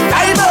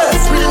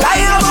 diverse,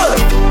 reliable.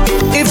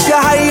 If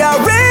you're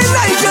hiring,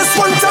 I just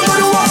want to go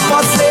to work.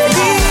 Boss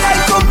lady, I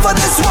come for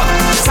this work.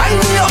 Sign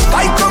me up,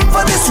 I come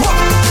for this work.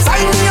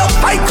 Sign me up,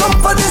 I come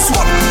for this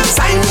work.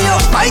 Sign me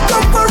up, I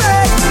come for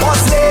it. Boss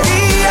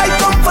lady, I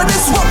come for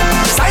this work.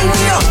 Sign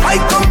me up,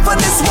 I come for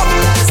this work.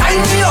 Sign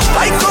me up,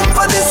 I come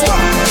for this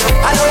work.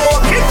 I don't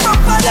walk it from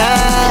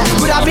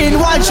could have been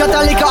one shot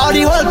of liquor or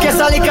the whole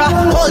case of liquor.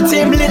 Whole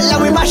team lit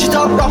like we mash it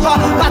up proper.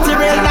 Party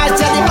real nice,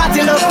 yeah, the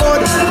party look good.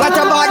 What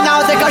about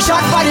now? Take a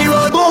shot for the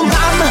road. Boom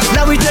bam,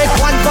 now we take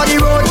one for the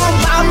road. Boom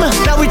bam,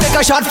 now we take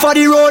a shot for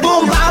the road.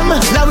 Boom bam,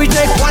 now we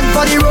take one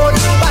for the road.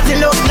 Party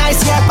look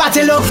nice, yeah,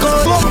 party look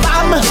good. Boom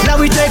bam,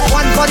 now we take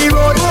one for the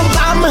road. Boom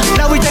bam,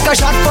 now we take a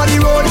shot for the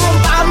road. Boom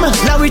bam,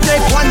 now we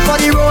take one for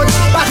the road.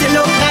 Party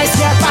look nice,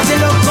 yeah, party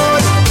look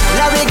good.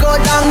 Now we go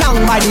down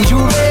by the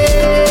Juve.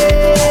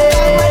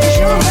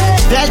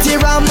 Plenty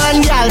rum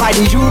and gal by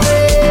the Juve.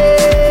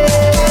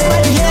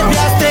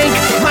 Behavior stink,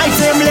 my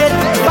team lit.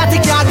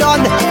 Party car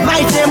done, my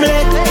team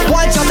lit.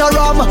 One shot of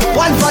rum,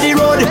 one for the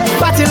road.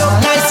 Party look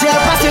nice, yeah,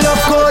 party look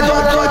good.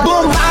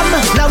 Boom bam,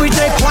 now we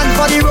take one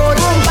for the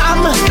road. Boom bam,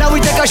 now we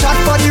take a shot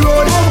for the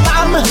road. Boom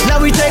bam, now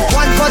we take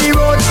one for the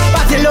road.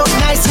 Party look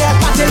nice, yeah,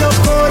 party look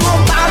good.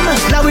 Boom bam,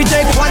 now we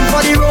take one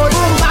for the road.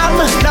 Boom bam,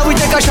 now we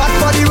take a shot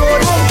for the road.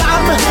 Boom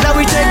bam, now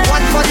we take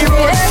one for the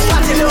road.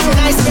 Party look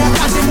nice, yeah,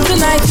 party look good.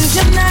 Tonight is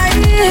your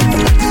night,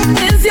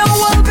 it's your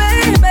world,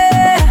 baby.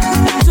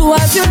 Do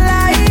as you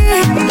like,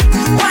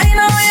 why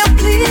not you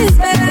please,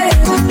 baby?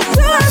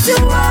 Do as you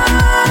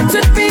want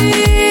with me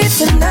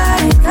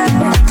tonight.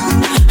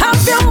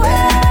 Have your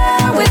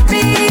way with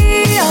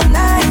me all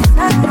night.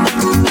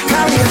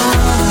 Carry on,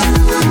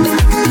 baby.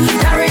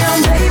 Carry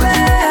on, baby.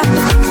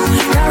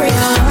 Carry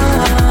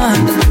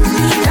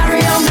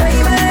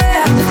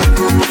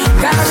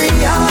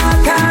on,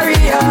 carry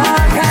on.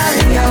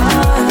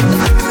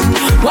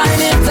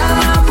 Wind it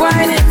up,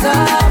 wind it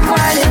up,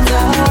 wind it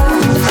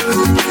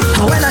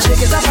up. When I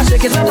shake it up, I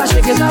shake it up, I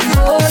shake it up.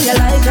 Oh, you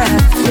like that,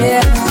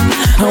 yeah.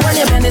 When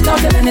you bend it up,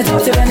 you bend it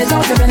up, you bend it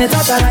up, you bend it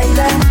up, I like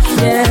that,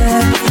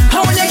 yeah.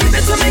 When you give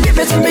it to me, give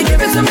it to me,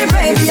 give it to me,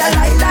 baby, I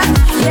like that,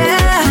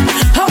 yeah.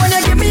 When you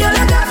give me all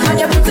of that, when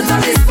you put it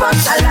on this spot,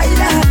 I like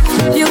that.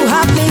 You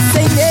have me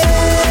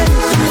singing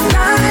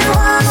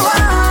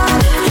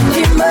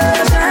 911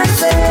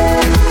 emergency,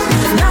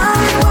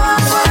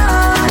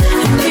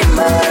 911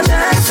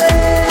 emergency.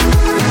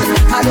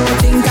 I don't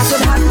think I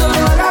should handle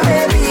all that,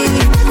 baby.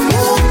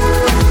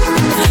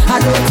 I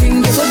don't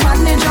think you could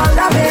manage all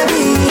that,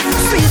 baby.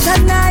 Sweet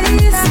and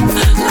nice,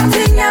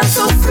 nothing else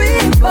so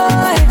sweet,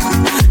 boy.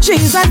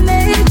 Cheese and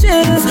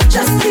ages,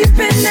 just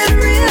keeping it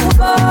real,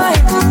 boy.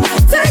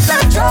 Take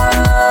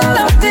control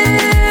of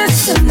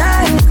this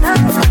tonight.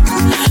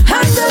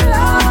 Handle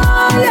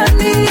all you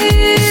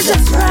need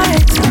just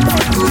right.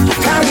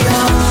 Carry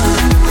on,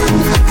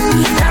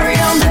 baby. Carry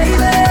on,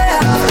 baby.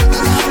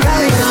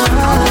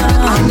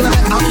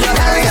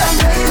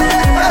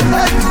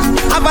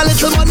 Have a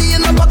little money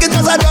in my pocket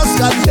cause I just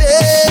got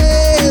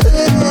paid.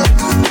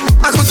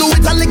 I could do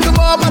it a little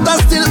more but I'm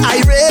still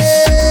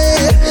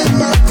irate.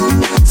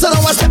 So now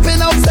I'm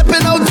stepping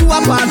out to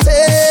a party.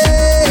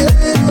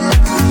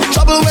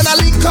 Trouble when I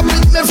link up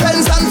with my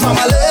friends and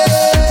family.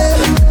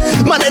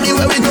 Man,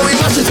 anywhere we go, we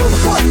mash it up.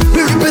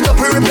 We rip it up,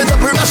 we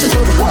mash it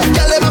up.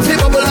 Girl, them a fi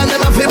bubble and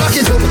them a fi back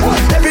it up.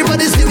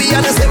 Everybody see we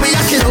and they say we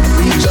yak it up.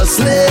 We just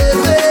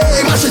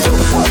living, mash it up.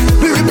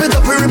 We rip it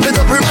up, we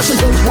mash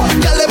it up.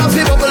 Girl, them a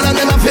fi bubble and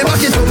them a fi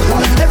back it up.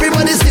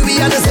 Everybody see we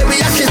and they say we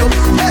yak it up.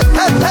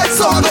 Hey,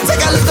 so I'm gonna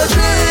take a little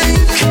drink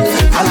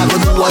and I'm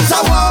gonna do what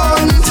I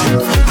want.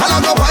 And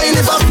I'm gonna wine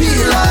if I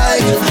feel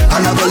like.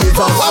 And I'm gonna live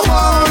how I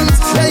want.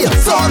 Hey,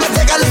 so I'm gonna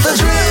take a little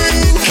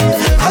drink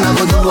and I'm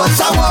gonna do what I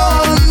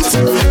want.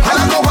 And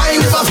I'm gonna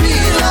wine if I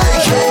feel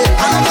like.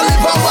 And I'm gonna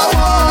live how I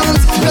want.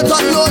 You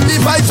don't know the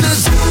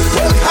vices.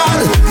 Work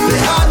hard, the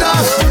harder.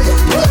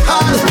 Work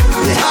hard,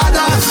 the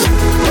harder.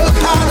 Work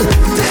hard,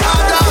 the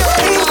harder.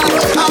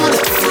 Work hard.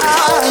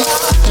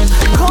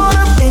 Caught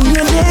up in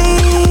your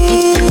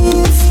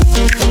days,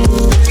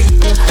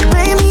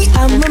 baby.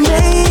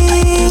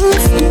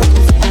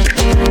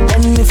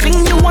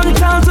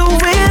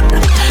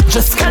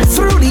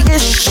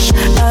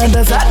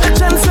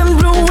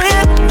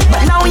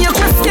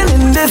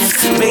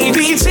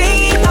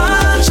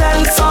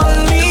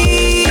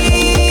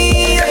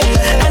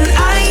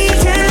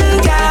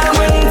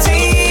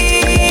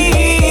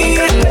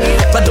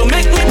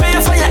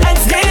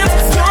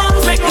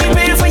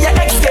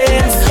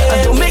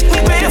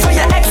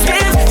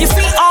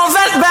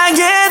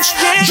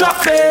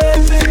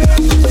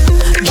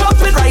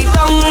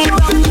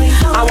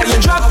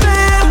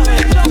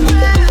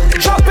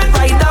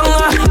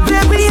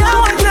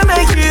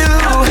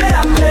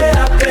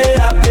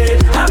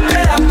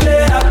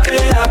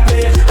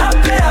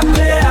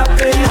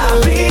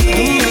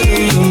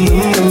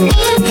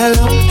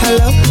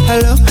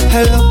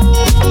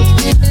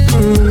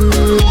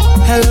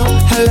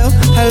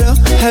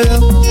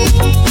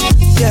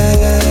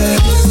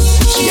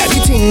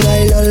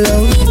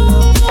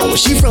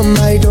 from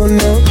I don't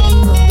know.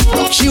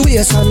 She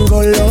wears and go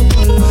low.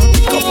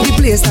 Pick up the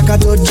place like a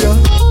dojo.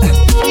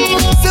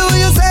 So what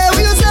you say,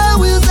 what you say,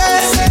 what you say?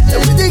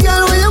 Pretty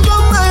girl, when you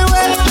come my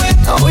way.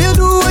 What you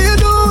do, what you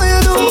do, what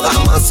you do? I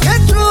must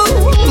get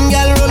through.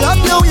 Girl, roll up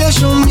now, you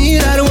show me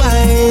that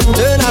wine.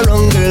 Turn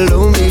around, girl,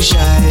 don't be shy.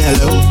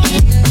 Hello,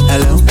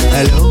 hello,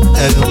 hello,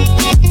 hello.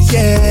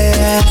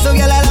 Yeah. So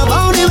girl, I love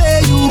how the way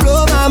you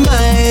blow my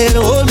mind.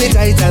 Hold me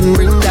tight and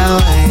bring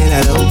down wine.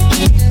 Hello,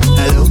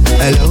 hello,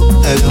 hello,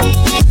 hello.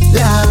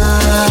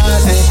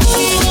 Lord, hey.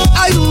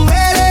 Are you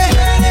ready?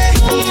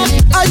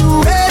 Are you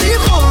ready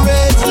for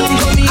it?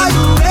 Are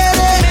you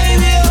ready?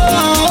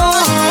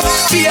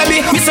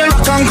 Baby, me say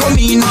rock and come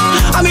in.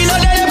 I mean, no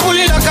they pull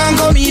it rock and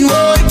come in.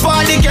 Boy,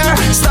 party girl,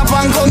 stop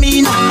and come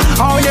in.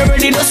 How you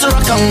ready? Just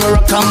rock and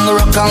come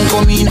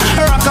in.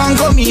 Rock and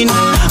come in.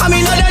 I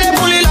mean, no they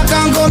pull it rock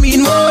and come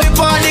in. Boy,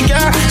 party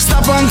girl,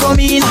 stop and come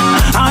in.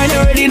 How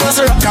you ready? Just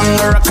rock and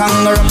come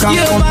in.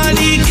 Your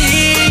body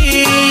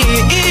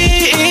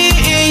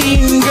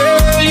clean,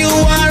 girl, you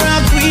are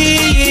a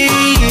queen.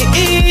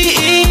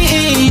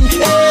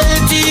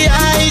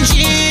 LTIG.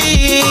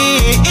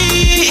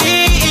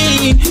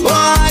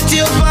 Want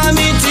you for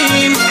me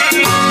team?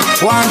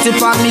 Want you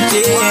for me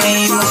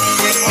team?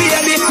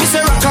 Baby, me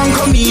say rock and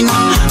come in.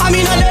 I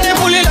mean, I let them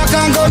pull it rock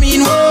and come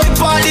in. Oh,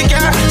 party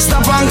girl,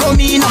 stop and come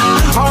in.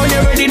 How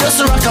you ready?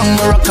 Just rock and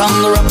come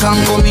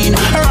in.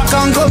 Rock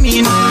and come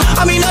in.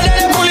 I mean, I let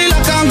them pull it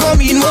rock and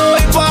come in. Oh,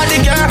 party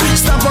girl,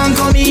 stop and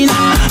come in.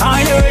 How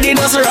you ready?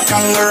 Just rock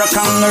and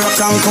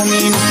come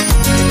in.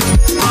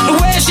 The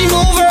way she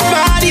move her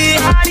body,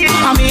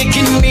 I'm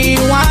making me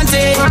want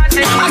it. I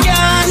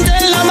can't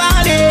tell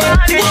nobody,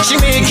 she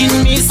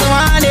making me so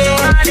honey.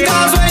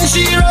 Cause when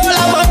she roll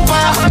a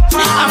bumper,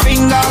 I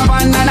finger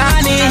on the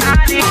nanny.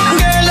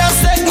 Girl,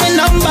 just take me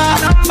number,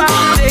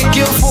 take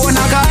your phone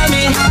and call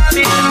me.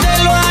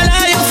 Tell one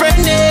of your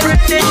friends,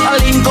 I'll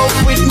link up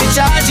with me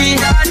chargy.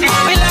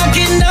 We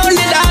locking down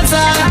the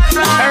dancer,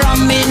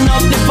 ramming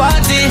up the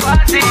party.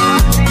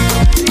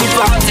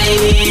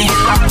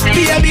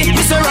 Baby,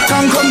 it's a rock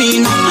and come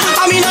in. I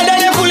mean, I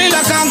don't pull it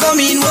rock and come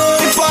in. Oh,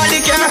 the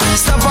party can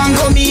stop and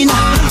come in.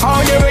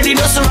 How you ready?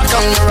 Just rock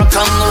and.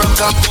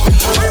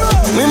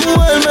 Mi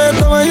mujer me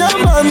estaba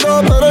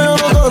llamando, pero yo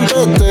no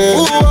contesté.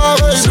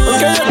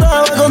 Porque yo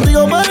estaba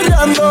contigo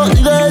peleando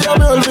y de ella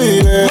me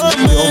olvidé.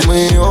 Dios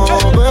mío,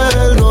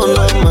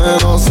 perdóname,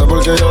 no sé por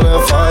qué yo le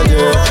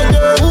fallé.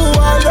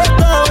 Yo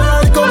estaba en la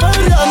disco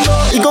peleando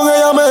y con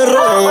ella me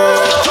regué.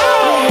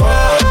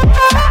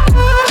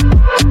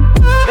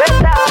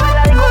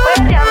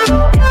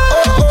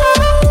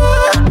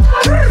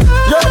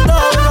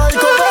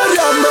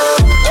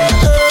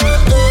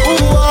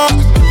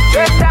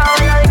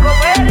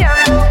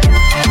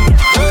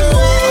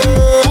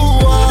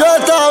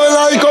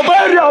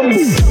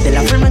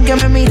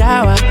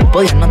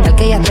 Podía notar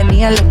que ella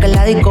tenía lo que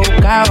la disco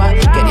buscaba.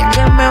 Quería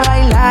que me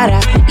bailara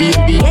y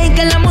el DJ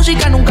que la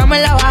música nunca me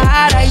la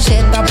bajara. Y se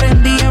está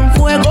prendida en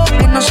fuego,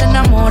 que no se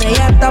enamore,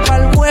 ella está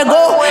para el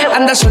juego.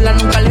 Anda sola,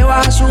 nunca le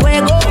baja su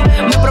ego.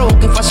 Me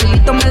provoca y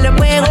facilito me le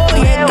pego.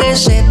 Y es que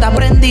se está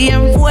prendida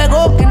en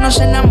fuego, que no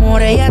se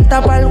enamore, ella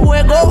está para el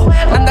juego.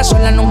 Anda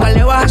sola, nunca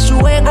le baja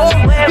su ego.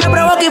 Me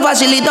provoca y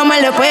facilito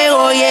me le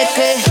pego. Y es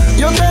que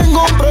yo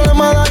tengo un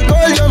problema de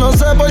alcohol, yo no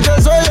sé por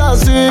qué soy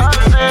así.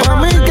 Para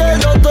mí que el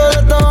doctor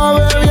estaba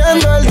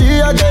bebiendo el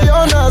día que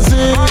yo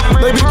nací.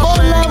 Baby,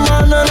 pon la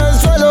mano en el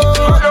suelo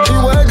y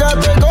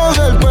huégate con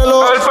el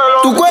pelo.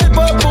 Tu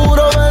cuerpo es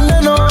puro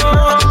veneno,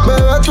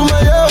 bebé, tú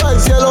me llevas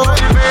al cielo.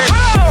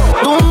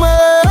 Tú me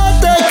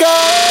dejaste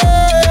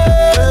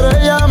caer, pero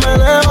ella me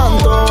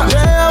levantó.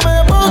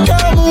 Déjame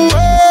poca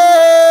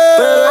mujer,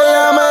 pero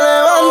ella me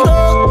levantó.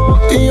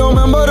 Y yo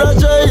me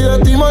emborraché y de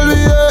ti me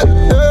olvidé.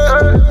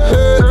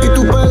 Y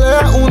tú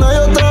peleas una y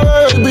otra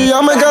vez, baby,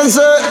 ya me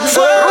cansé.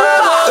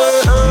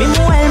 Mi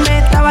mujer me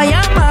estaba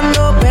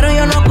llamando, pero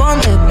yo no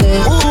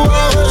contesté.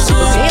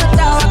 Ella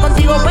estaba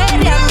contigo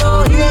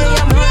peleando y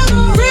ella me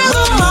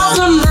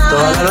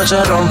toda la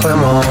noche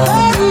rompemos,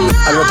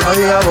 al otro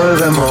día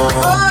volvemos.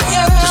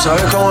 Tú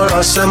sabes cómo lo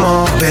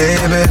hacemos,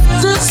 baby.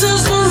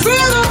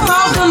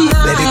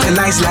 Baby,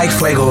 tonight's like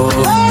fuego.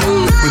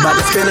 We bout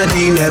to spend the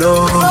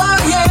dinero.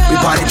 We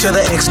party to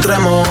the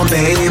extremo,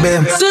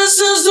 baby.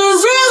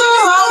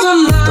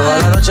 Toda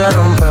la noche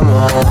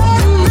rompemos,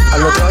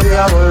 al otro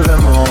día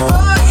volvemos.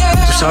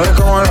 Tú sabes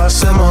cómo lo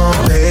hacemos,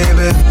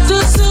 baby.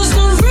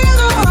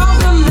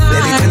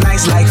 Baby,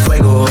 tonight's like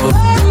fuego.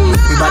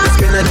 We bout to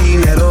spend the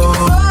dinero.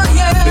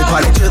 We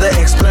party to the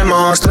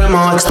extremo,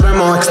 extremo,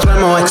 extremo,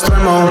 extremo,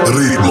 extremo.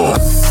 Ritmo.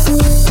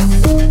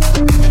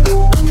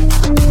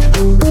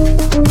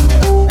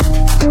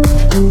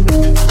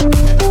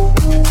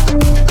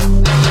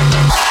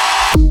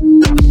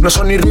 No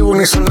son ni Reebok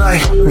ni Sonai,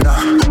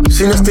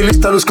 sin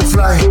estilista luzco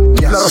fly.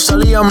 La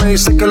Rosalía me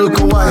dice que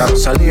luzco guay.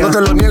 No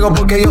te lo niego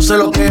porque yo sé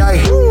lo que hay.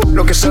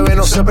 Lo que se ve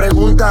no se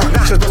pregunta.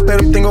 Yo te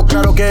espero y tengo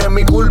claro que es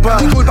mi culpa.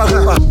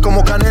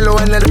 Como Canelo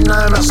en el ring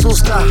nada me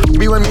asusta.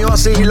 Vivo en mi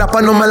oasis y la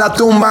paz no me la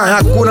tumba.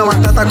 Hakuna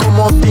Matata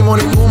como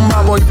Timon y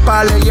Pumba. Voy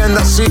pa'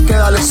 leyenda así que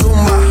dale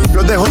zumba.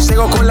 Los dejo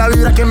ciego con la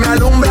vibra que me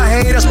alumbra.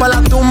 Haters pa'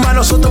 la tumba,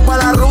 nosotros pa'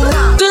 la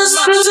rumba. This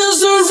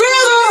is the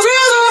rhythm.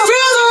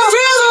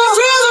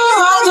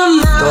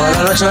 Toda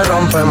la noche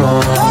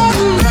rompemos,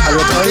 al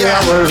otro día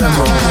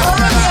volvemos. Tú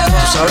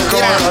sabes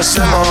cómo lo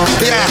hacemos.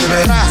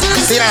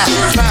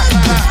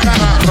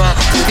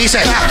 Dice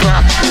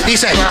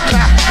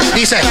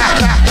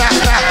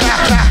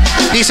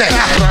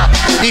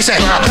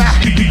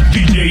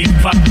DJ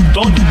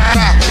Facton.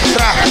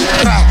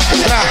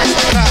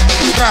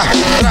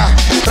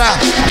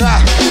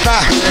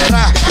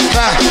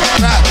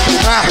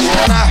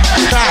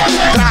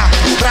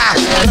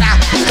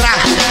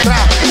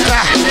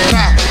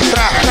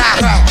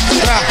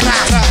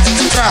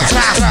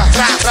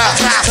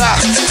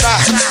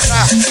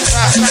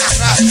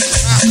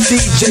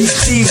 DJ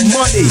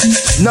D-Money,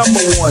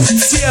 #1,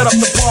 tear up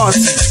the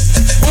party.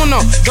 1,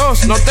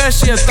 2, no 3,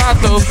 she a thought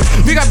though.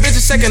 We got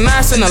bitches shaking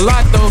ass in a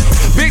lot though.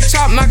 Big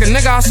chop knock a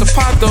nigga out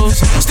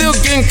zapatos. Still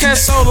getting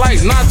queso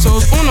like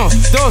nachos. 1,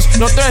 2,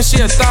 no 3,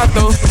 she a thought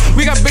though.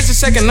 We got bitches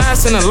shaking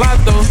ass in a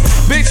lot though.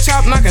 Big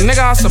chop knock a nigga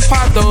out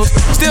zapatos.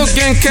 Still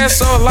getting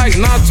queso like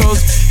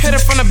nachos. Hit her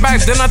from the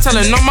back, then I tell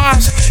her no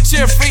mas. She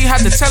a free,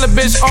 had to tell a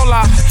bitch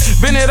hola.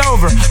 Bend it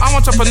over, I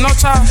want your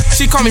panocha.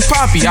 She call me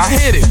Poppy, I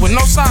hit it with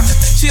no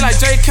socks. She like,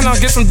 Jay, can I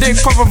get some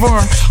dick, por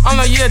favor? I'm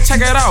like, yeah,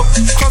 check it out.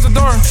 Close the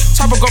door,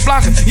 chopper go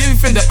block it. Yeah, we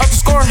finna up the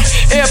score.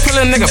 Air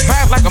pillin' nigga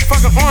back like a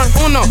fucking orange.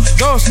 1, 2,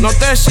 no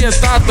 3, she a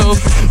thought though.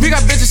 We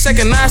got bitches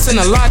shaking ass in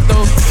a lot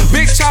though.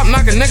 Big chop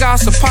knock a nigga out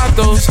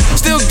zapatos.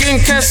 Still getting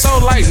queso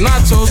like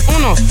nachos.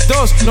 1, 2,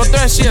 no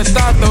 3, she a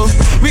thought though.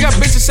 We got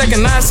bitches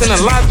shaking ass in a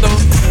lot though.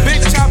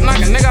 Big chop knock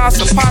a nigga out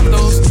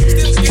zapatos.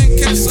 Still getting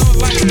queso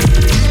like.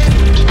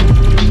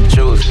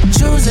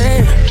 Choose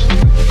it.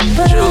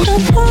 But I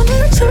don't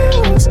wanna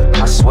choose.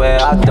 I swear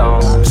I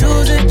don't.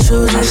 Choose it.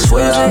 I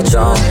swear I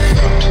don't.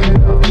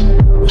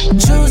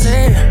 Choose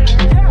it.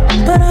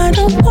 But I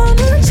don't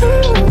wanna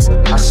choose.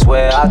 I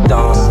swear I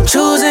don't.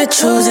 Choose it.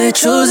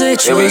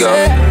 Here we go.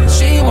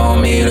 She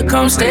want me to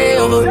come stay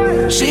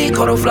over. She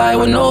caught a flight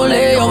with no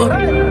layover.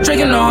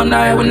 Drinking all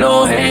night with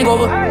no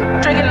hangover.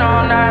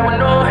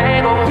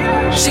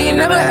 She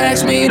never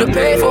asked me to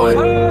pay for it.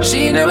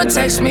 She never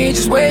text me,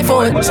 just wait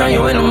for it. Turn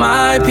you into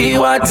my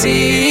PYT.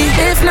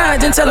 If not,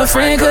 then tell a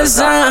friend, cause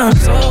I'm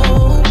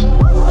so.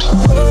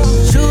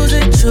 Choose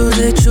it.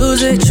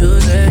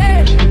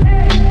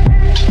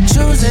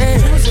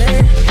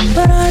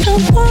 But I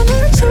don't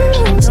wanna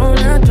choose. Don't.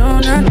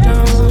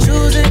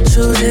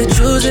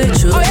 Choose it.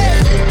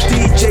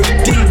 DJ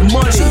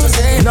D-Money,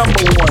 #1,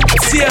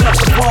 tear up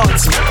the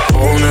party.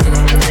 Own it,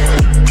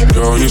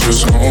 girl, you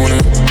just own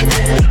it.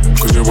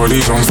 Cause your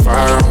body's on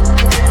fire.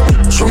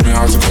 Show me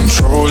how to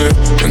control it.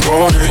 Then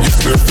go ahead, you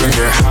flip and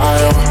get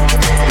higher.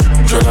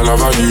 Girl, I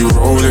love how you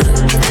roll it.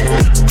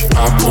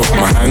 I put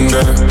my hand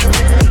there.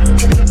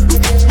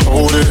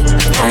 Hold it,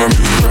 I'ma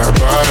be right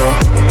by you.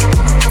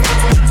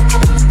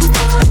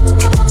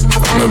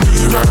 I'ma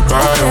be right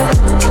by you.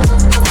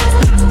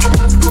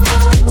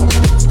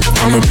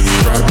 I'ma be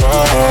right by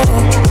you.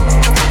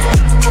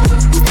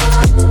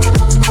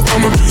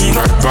 I'ma be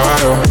right by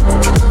you.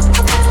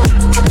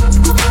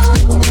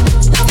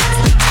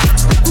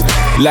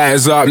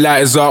 Lighters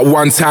up,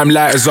 one time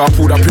lighters up.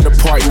 Pulled up in the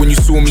party when you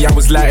saw me, I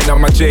was lighting up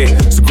my J.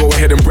 So go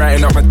ahead and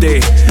brighten up my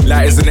day.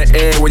 Lighters in the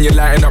air when you're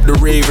lighting up the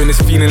rave. And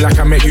it's feeling like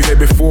I met you here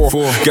before.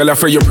 Girl, I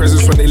felt your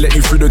presence when they let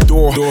you through the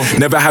door.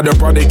 Never had a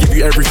brother give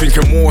you everything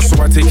and more.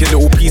 So I take a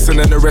little piece and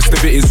then the rest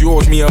of it is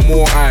yours, me and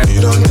more.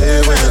 You don't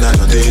dare when I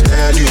don't they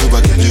tell you,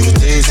 but can you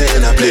things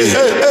in a play?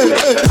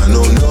 I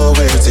don't know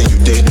where till you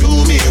they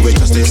do me, we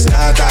just they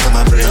start out of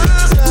my brain.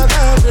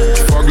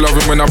 Fuck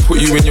loving when I put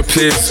you in your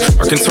place.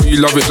 I can tell you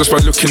love it just by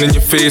looking in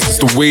your face. It's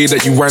the way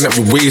that you wind up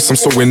your waist. I'm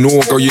so in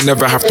awe, girl, you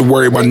never have to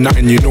worry about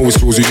nothing. You know it's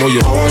yours, you know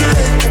you're on it.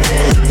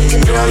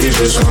 Girl, you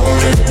just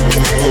own it.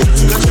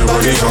 Cause your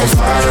body's on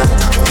fire.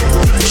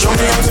 Show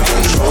me how to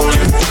control it.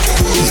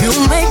 You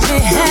make me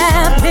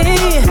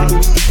happy.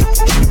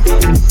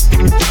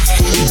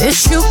 This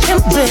you can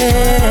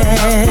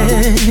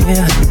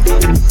bear.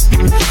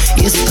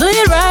 You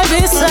stood right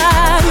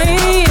beside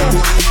me,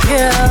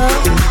 yeah.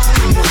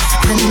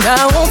 And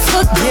I won't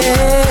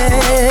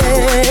forget.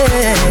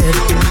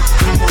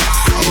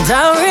 And I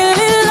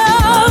really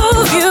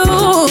love you.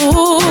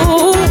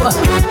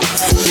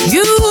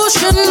 You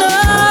should know.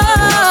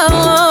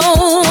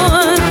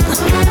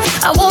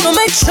 I wanna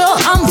make sure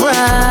I'm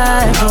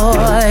right,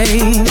 boy,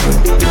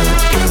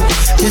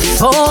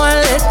 before I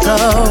let go.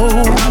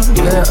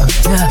 Yeah.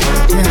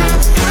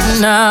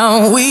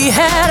 Now we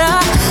had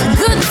a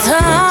good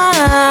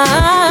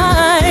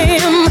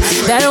time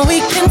that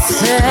we can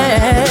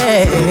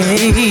say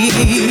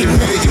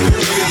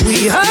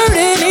we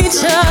hurting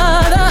each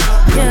other,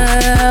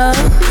 yeah.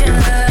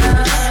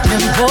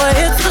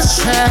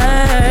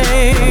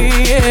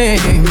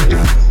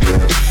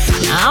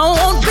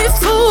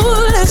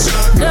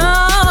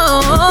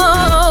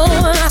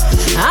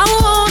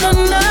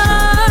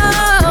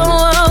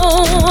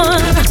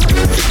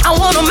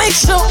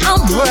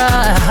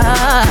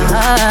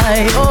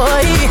 right. Oh,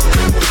 yeah.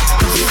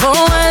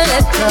 Before I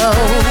let go,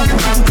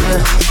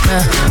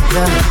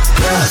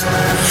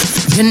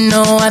 you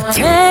know I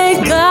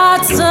thank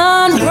God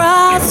sun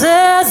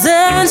rises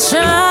and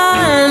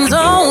shines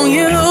on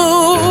you.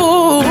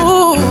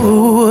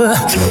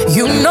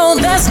 You know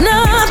there's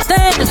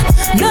nothing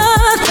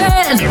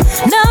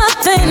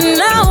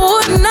I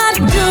would not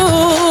do.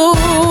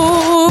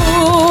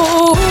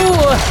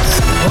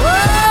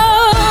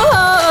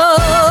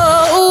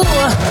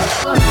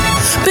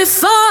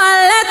 Before I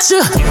let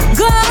you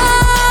go.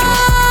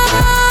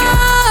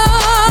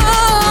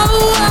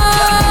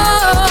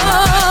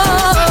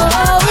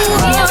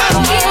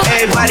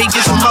 Everybody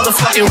get some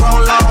motherfucking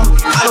roll on.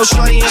 I know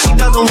shorty and she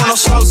doesn't want no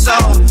slow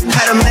song.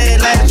 Had a man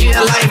last year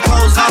like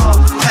pose on.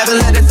 Haven't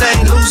let the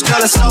thing loose,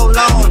 girl, it's so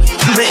long.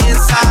 You been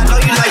inside,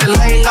 know you like to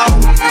lay low.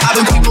 I've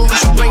been people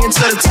what you bringing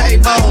to the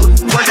table.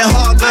 Working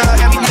hard, girl,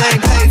 everything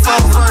paid for.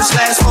 First,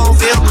 last phone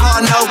bill,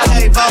 hard, no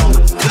cable.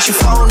 Put your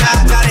phone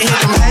out, gotta hit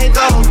the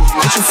mango.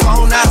 Put your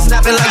phone out,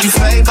 snapping like you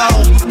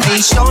Fable.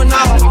 Ain't showing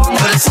off,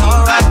 but it's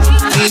alright.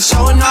 Ain't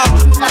showing off,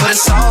 but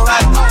it's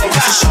alright. It's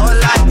a short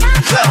life,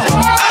 yo.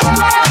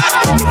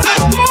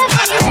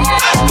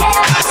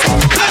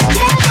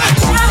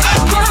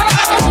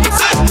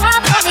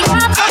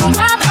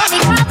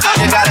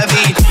 You gotta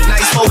be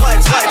nice for what?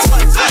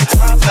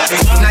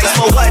 Nice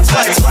for what?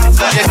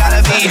 You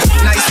gotta be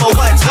nice for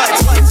what?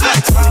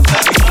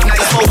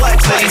 Nice for what?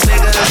 For these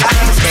niggas.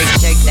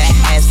 Shake that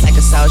ass like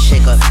a salt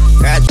shaker.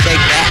 Girl, shake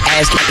that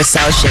ass like a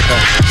salt shaker.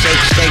 Shake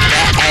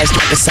that ass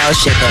like a salt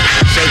shaker.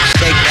 Shake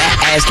that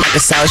ass like a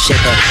salt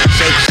shaker.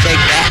 Shake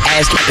that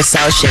ass like a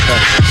salt shaker.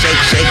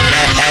 Shake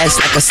that ass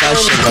like a salt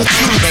shaker.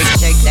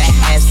 Shake that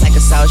ass like a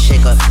salt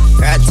shaker.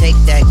 Girl, take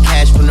that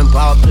cash from the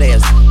ball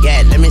players.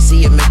 Yeah, let me see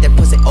you make that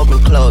pussy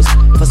open close.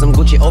 Put some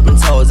Gucci open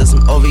toes and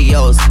some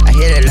OVOs. I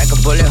hit it like a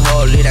bullet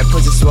hole, leave that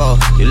pussy swole.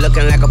 You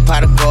looking like a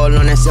pot of gold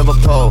on that silver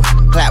pole.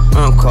 Clap,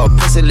 encore,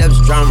 pussy lips,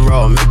 drum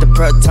roll. Make the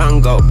pearl tongue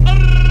go.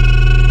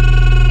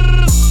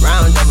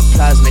 Round of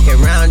applause, make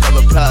it round of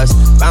applause.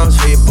 Bounce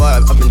for your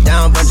boy, up and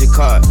down, bungee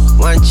cord.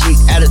 One cheek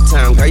at a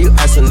time, girl, you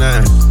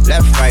asinine.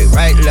 Left,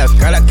 right, left,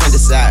 girl, I can't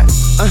decide.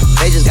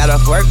 They just got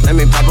off work, let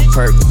me pop a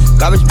perk.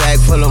 Garbage bag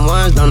full of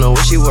ones, don't know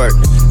what she worked.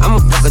 I'ma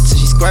fuck her till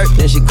she squirt,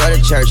 then she go to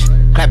church.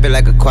 Clap it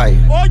like a choir.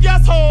 Oh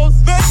yes, hoes,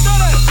 make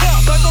that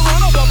clap like the run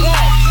of a block.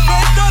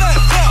 Make that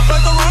clap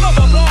like the run of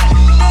a block.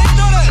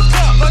 Make that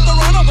clap like the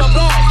run of a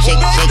block.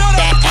 Shake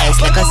that ass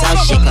like a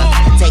salt shaker.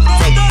 Take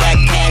that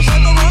cash.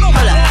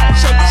 Hold up,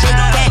 shake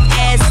that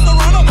ass.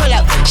 Hold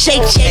up,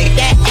 shake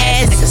that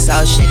ass like a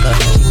salt shaker.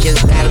 She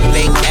just got a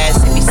big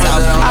ass and be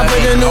soft. I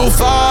put the new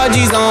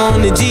 4Gs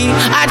on the G.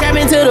 I trap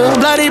into the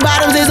bloody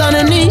bottoms, it's on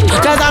the knee.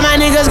 Cause all my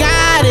niggas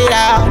got it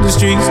out the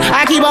streets.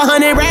 I keep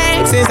 100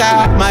 racks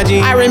inside my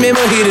jeans. I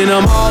remember hitting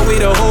them all with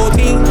the whole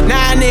team.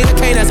 Now nigga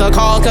can't answer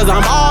calls cause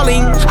I'm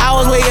balling. I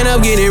was waking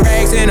up getting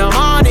racks in the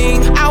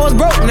morning. I was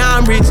broke, now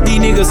I'm rich, these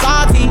niggas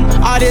salty.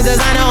 All this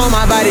designer on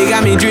my body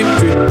got me drip.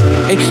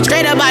 Hey,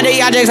 straight up out the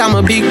objects, I'm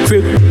a big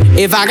crip.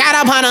 If I got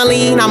up on a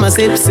lean, I'm a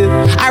sip.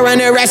 I run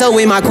the racks up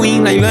with my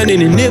queen like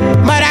London and Nip.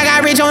 But I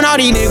got rich on all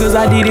these niggas,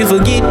 I didn't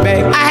forget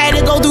back. I had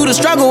to go through the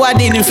struggle, I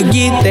didn't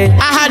forget that.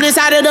 I hopped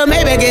inside of the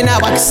Maybach and now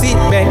I can sit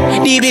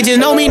back. These bitches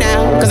know me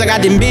now, cause I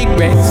got them big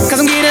racks. Cause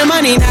I'm getting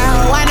money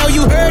now, I know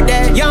you heard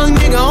that. Young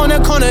nigga on the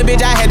corner,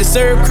 bitch, I had to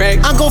serve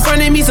crack. Uncle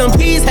fronted me some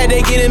peas, had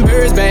to get them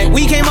birds back.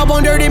 We came up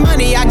on dirty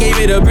money, I gave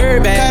it a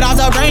bird back. Cut off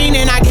the brain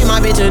and I gave my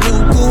bitch a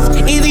new goof.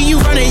 Either you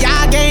running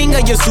y'all gang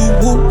or you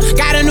soup whoop.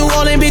 Got a New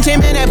Orleans bitch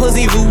and man, that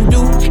pussy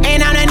voodoo.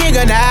 And I'm that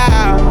nigga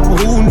now,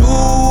 who knew?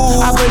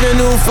 I put the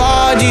new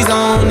 4Gs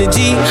on the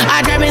G.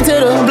 I trap into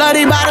the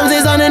bloody bottoms,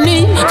 it's on the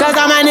knee. Cause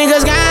all my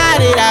niggas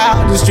got it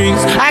out the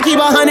streets. I keep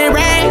 100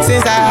 racks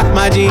inside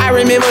my jeans. I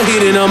remember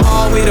hitting them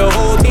all with the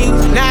whole team.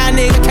 Now a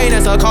nigga can't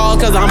answer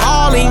calls cause I'm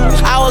balling.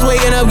 I was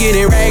waking up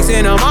getting racks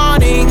in the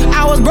morning.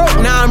 I was broke,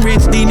 now I'm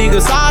rich, these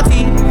niggas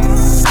salty.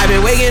 I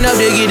been waking up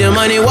to get the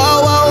money,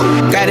 whoa,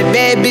 whoa. Got a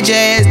bad bitch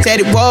ass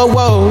tatted, whoa,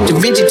 whoa. Da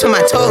Vinci to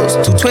my toes,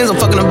 2 twins, I'm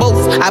fucking them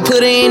both. I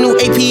put her in new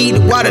AP,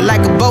 the water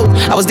like a boat.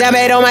 I was down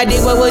bad on my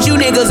dick, what was you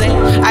niggas at?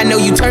 I know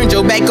you turned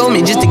your back on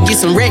me just to get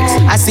some wrecks.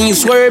 I seen you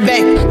swerve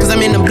back, cause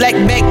I'm in the black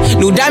back.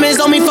 New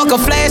diamonds on me, fuck a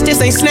flash, this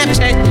ain't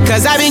Snapchat.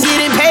 Cause I been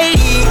getting paid.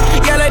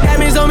 Yellow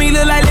diamonds on me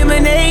look like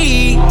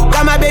lemonade.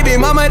 Got my baby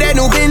mama that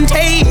new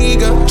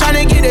Bentayga.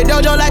 Tryna get a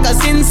dojo like a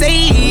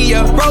sensei.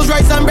 Rolls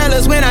Royce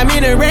umbrellas when I'm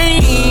in the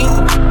rain.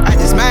 I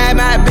just mind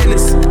my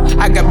business.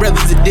 I got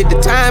brothers that did the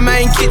time,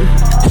 I ain't kidding.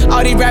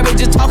 All these rappers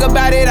just talk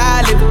about it,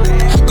 I live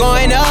it.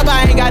 Going up,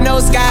 I ain't got no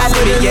sky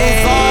limit.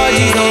 Yeah,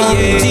 4Gs on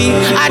the G.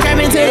 I trap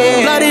into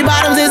the bloody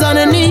bottoms, it's on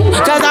the knee.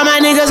 Cause all my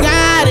niggas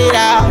got it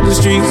out the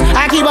streets.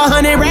 I keep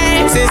 100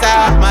 racks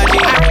inside my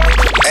jeans.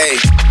 Hey.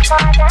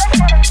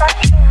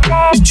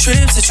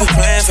 Trips that you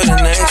plan for the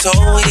next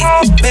whole week.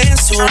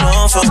 Bands too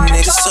long for a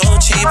nigga so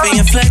cheap. And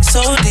your flex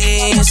OD,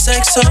 your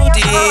sex OD.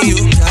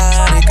 You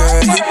got it,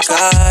 girl, you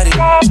got it.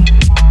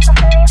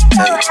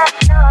 Hey.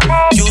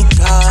 You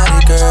got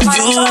it, girl,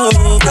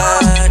 you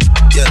got it.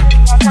 Yeah.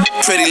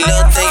 Pretty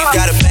little thing, you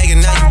got a bag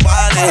and now you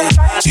wildin'.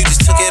 You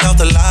just took it off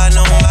the line,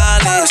 no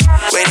mileage.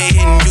 Way they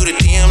hitting you the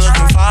DM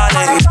looking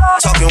violent.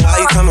 Talking while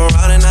you come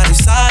around and I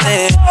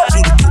decided. Do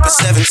the poop at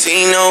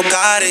 17, no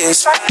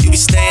guidance. You be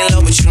staying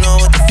low, but you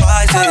know what the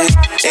fight is.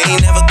 They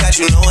ain't never got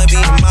you know it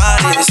being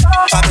modest.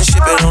 Poppin'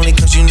 shit, but only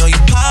cause you know you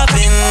poppin'.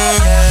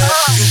 Yeah.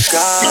 You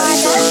got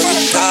it, girl,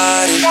 you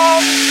got it.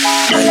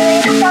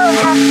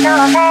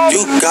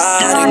 You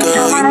got it,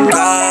 girl, you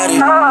got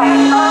it.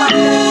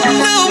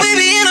 No,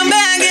 baby, and I'm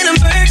back in a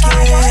Birkin.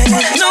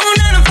 No,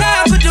 9 to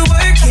 5, put the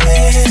work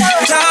in.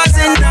 Cars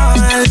and all,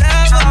 I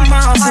love them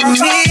all. To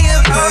me, a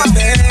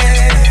perfect.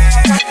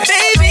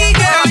 Baby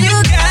girl, you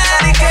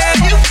got it, girl.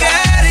 You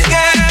got it,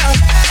 girl.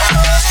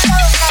 You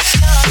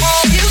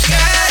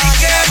got it,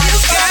 girl. You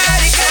got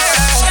it,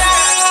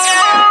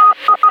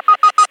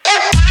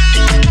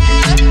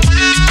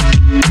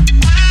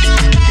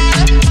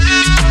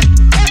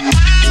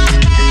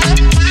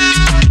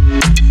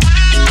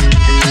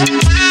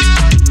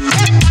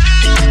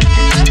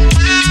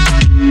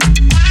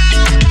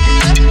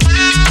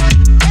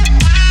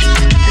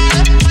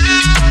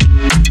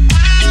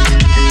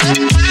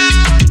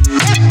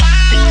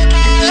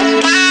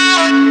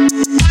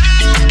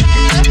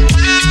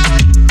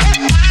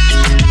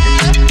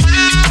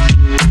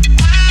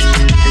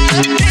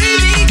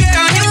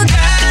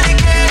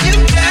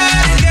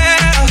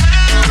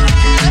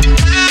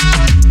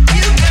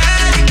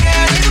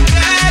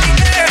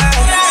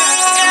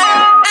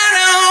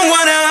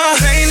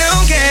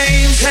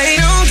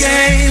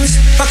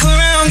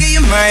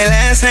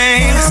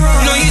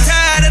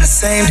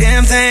 same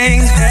damn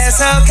thing.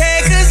 That's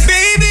okay, cause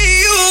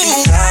baby,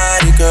 you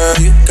got it, girl,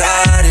 you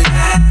got it.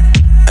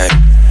 Hey.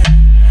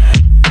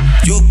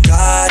 You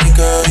got it,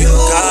 girl, you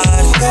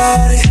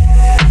got it.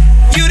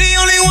 You the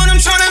only one I'm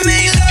tryna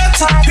make love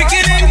to.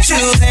 Picking and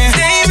choosing.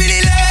 They ain't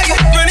really love you.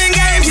 Running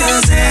game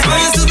using. All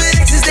your stupid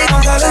exes, they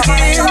gon' call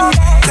again.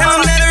 Tell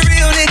them that a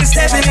real nigga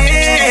stepping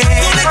in.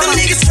 Don't let them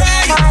niggas try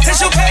you.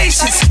 Test your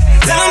patience.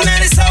 Tell them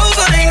that it's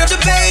over, ain't no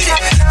debating.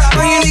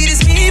 All you need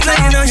is me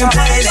playing on your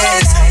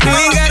playlist. You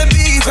ain't gotta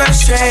be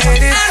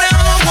frustrated. I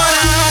don't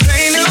wanna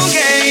play no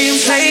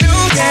games, play no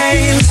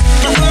games.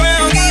 Look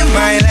around, give you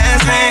my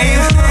last name.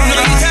 Know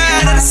you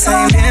tired of the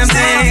same damn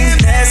thing.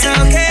 That's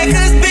okay,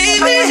 cause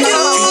baby, you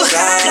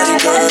got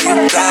it, girl,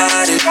 you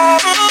got it.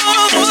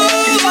 You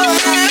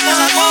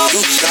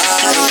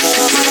got it,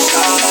 girl, you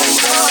got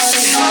it.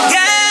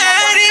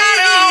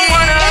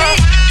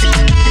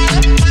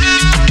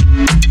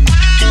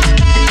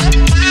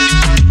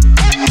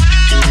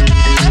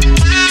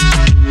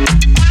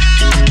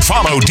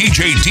 Follow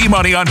DJ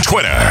D-Money on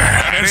Twitter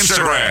and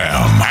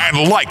Instagram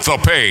and like the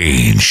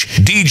page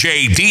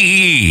DJ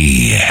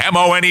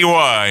DEMONEY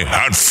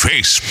on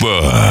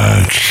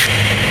Facebook.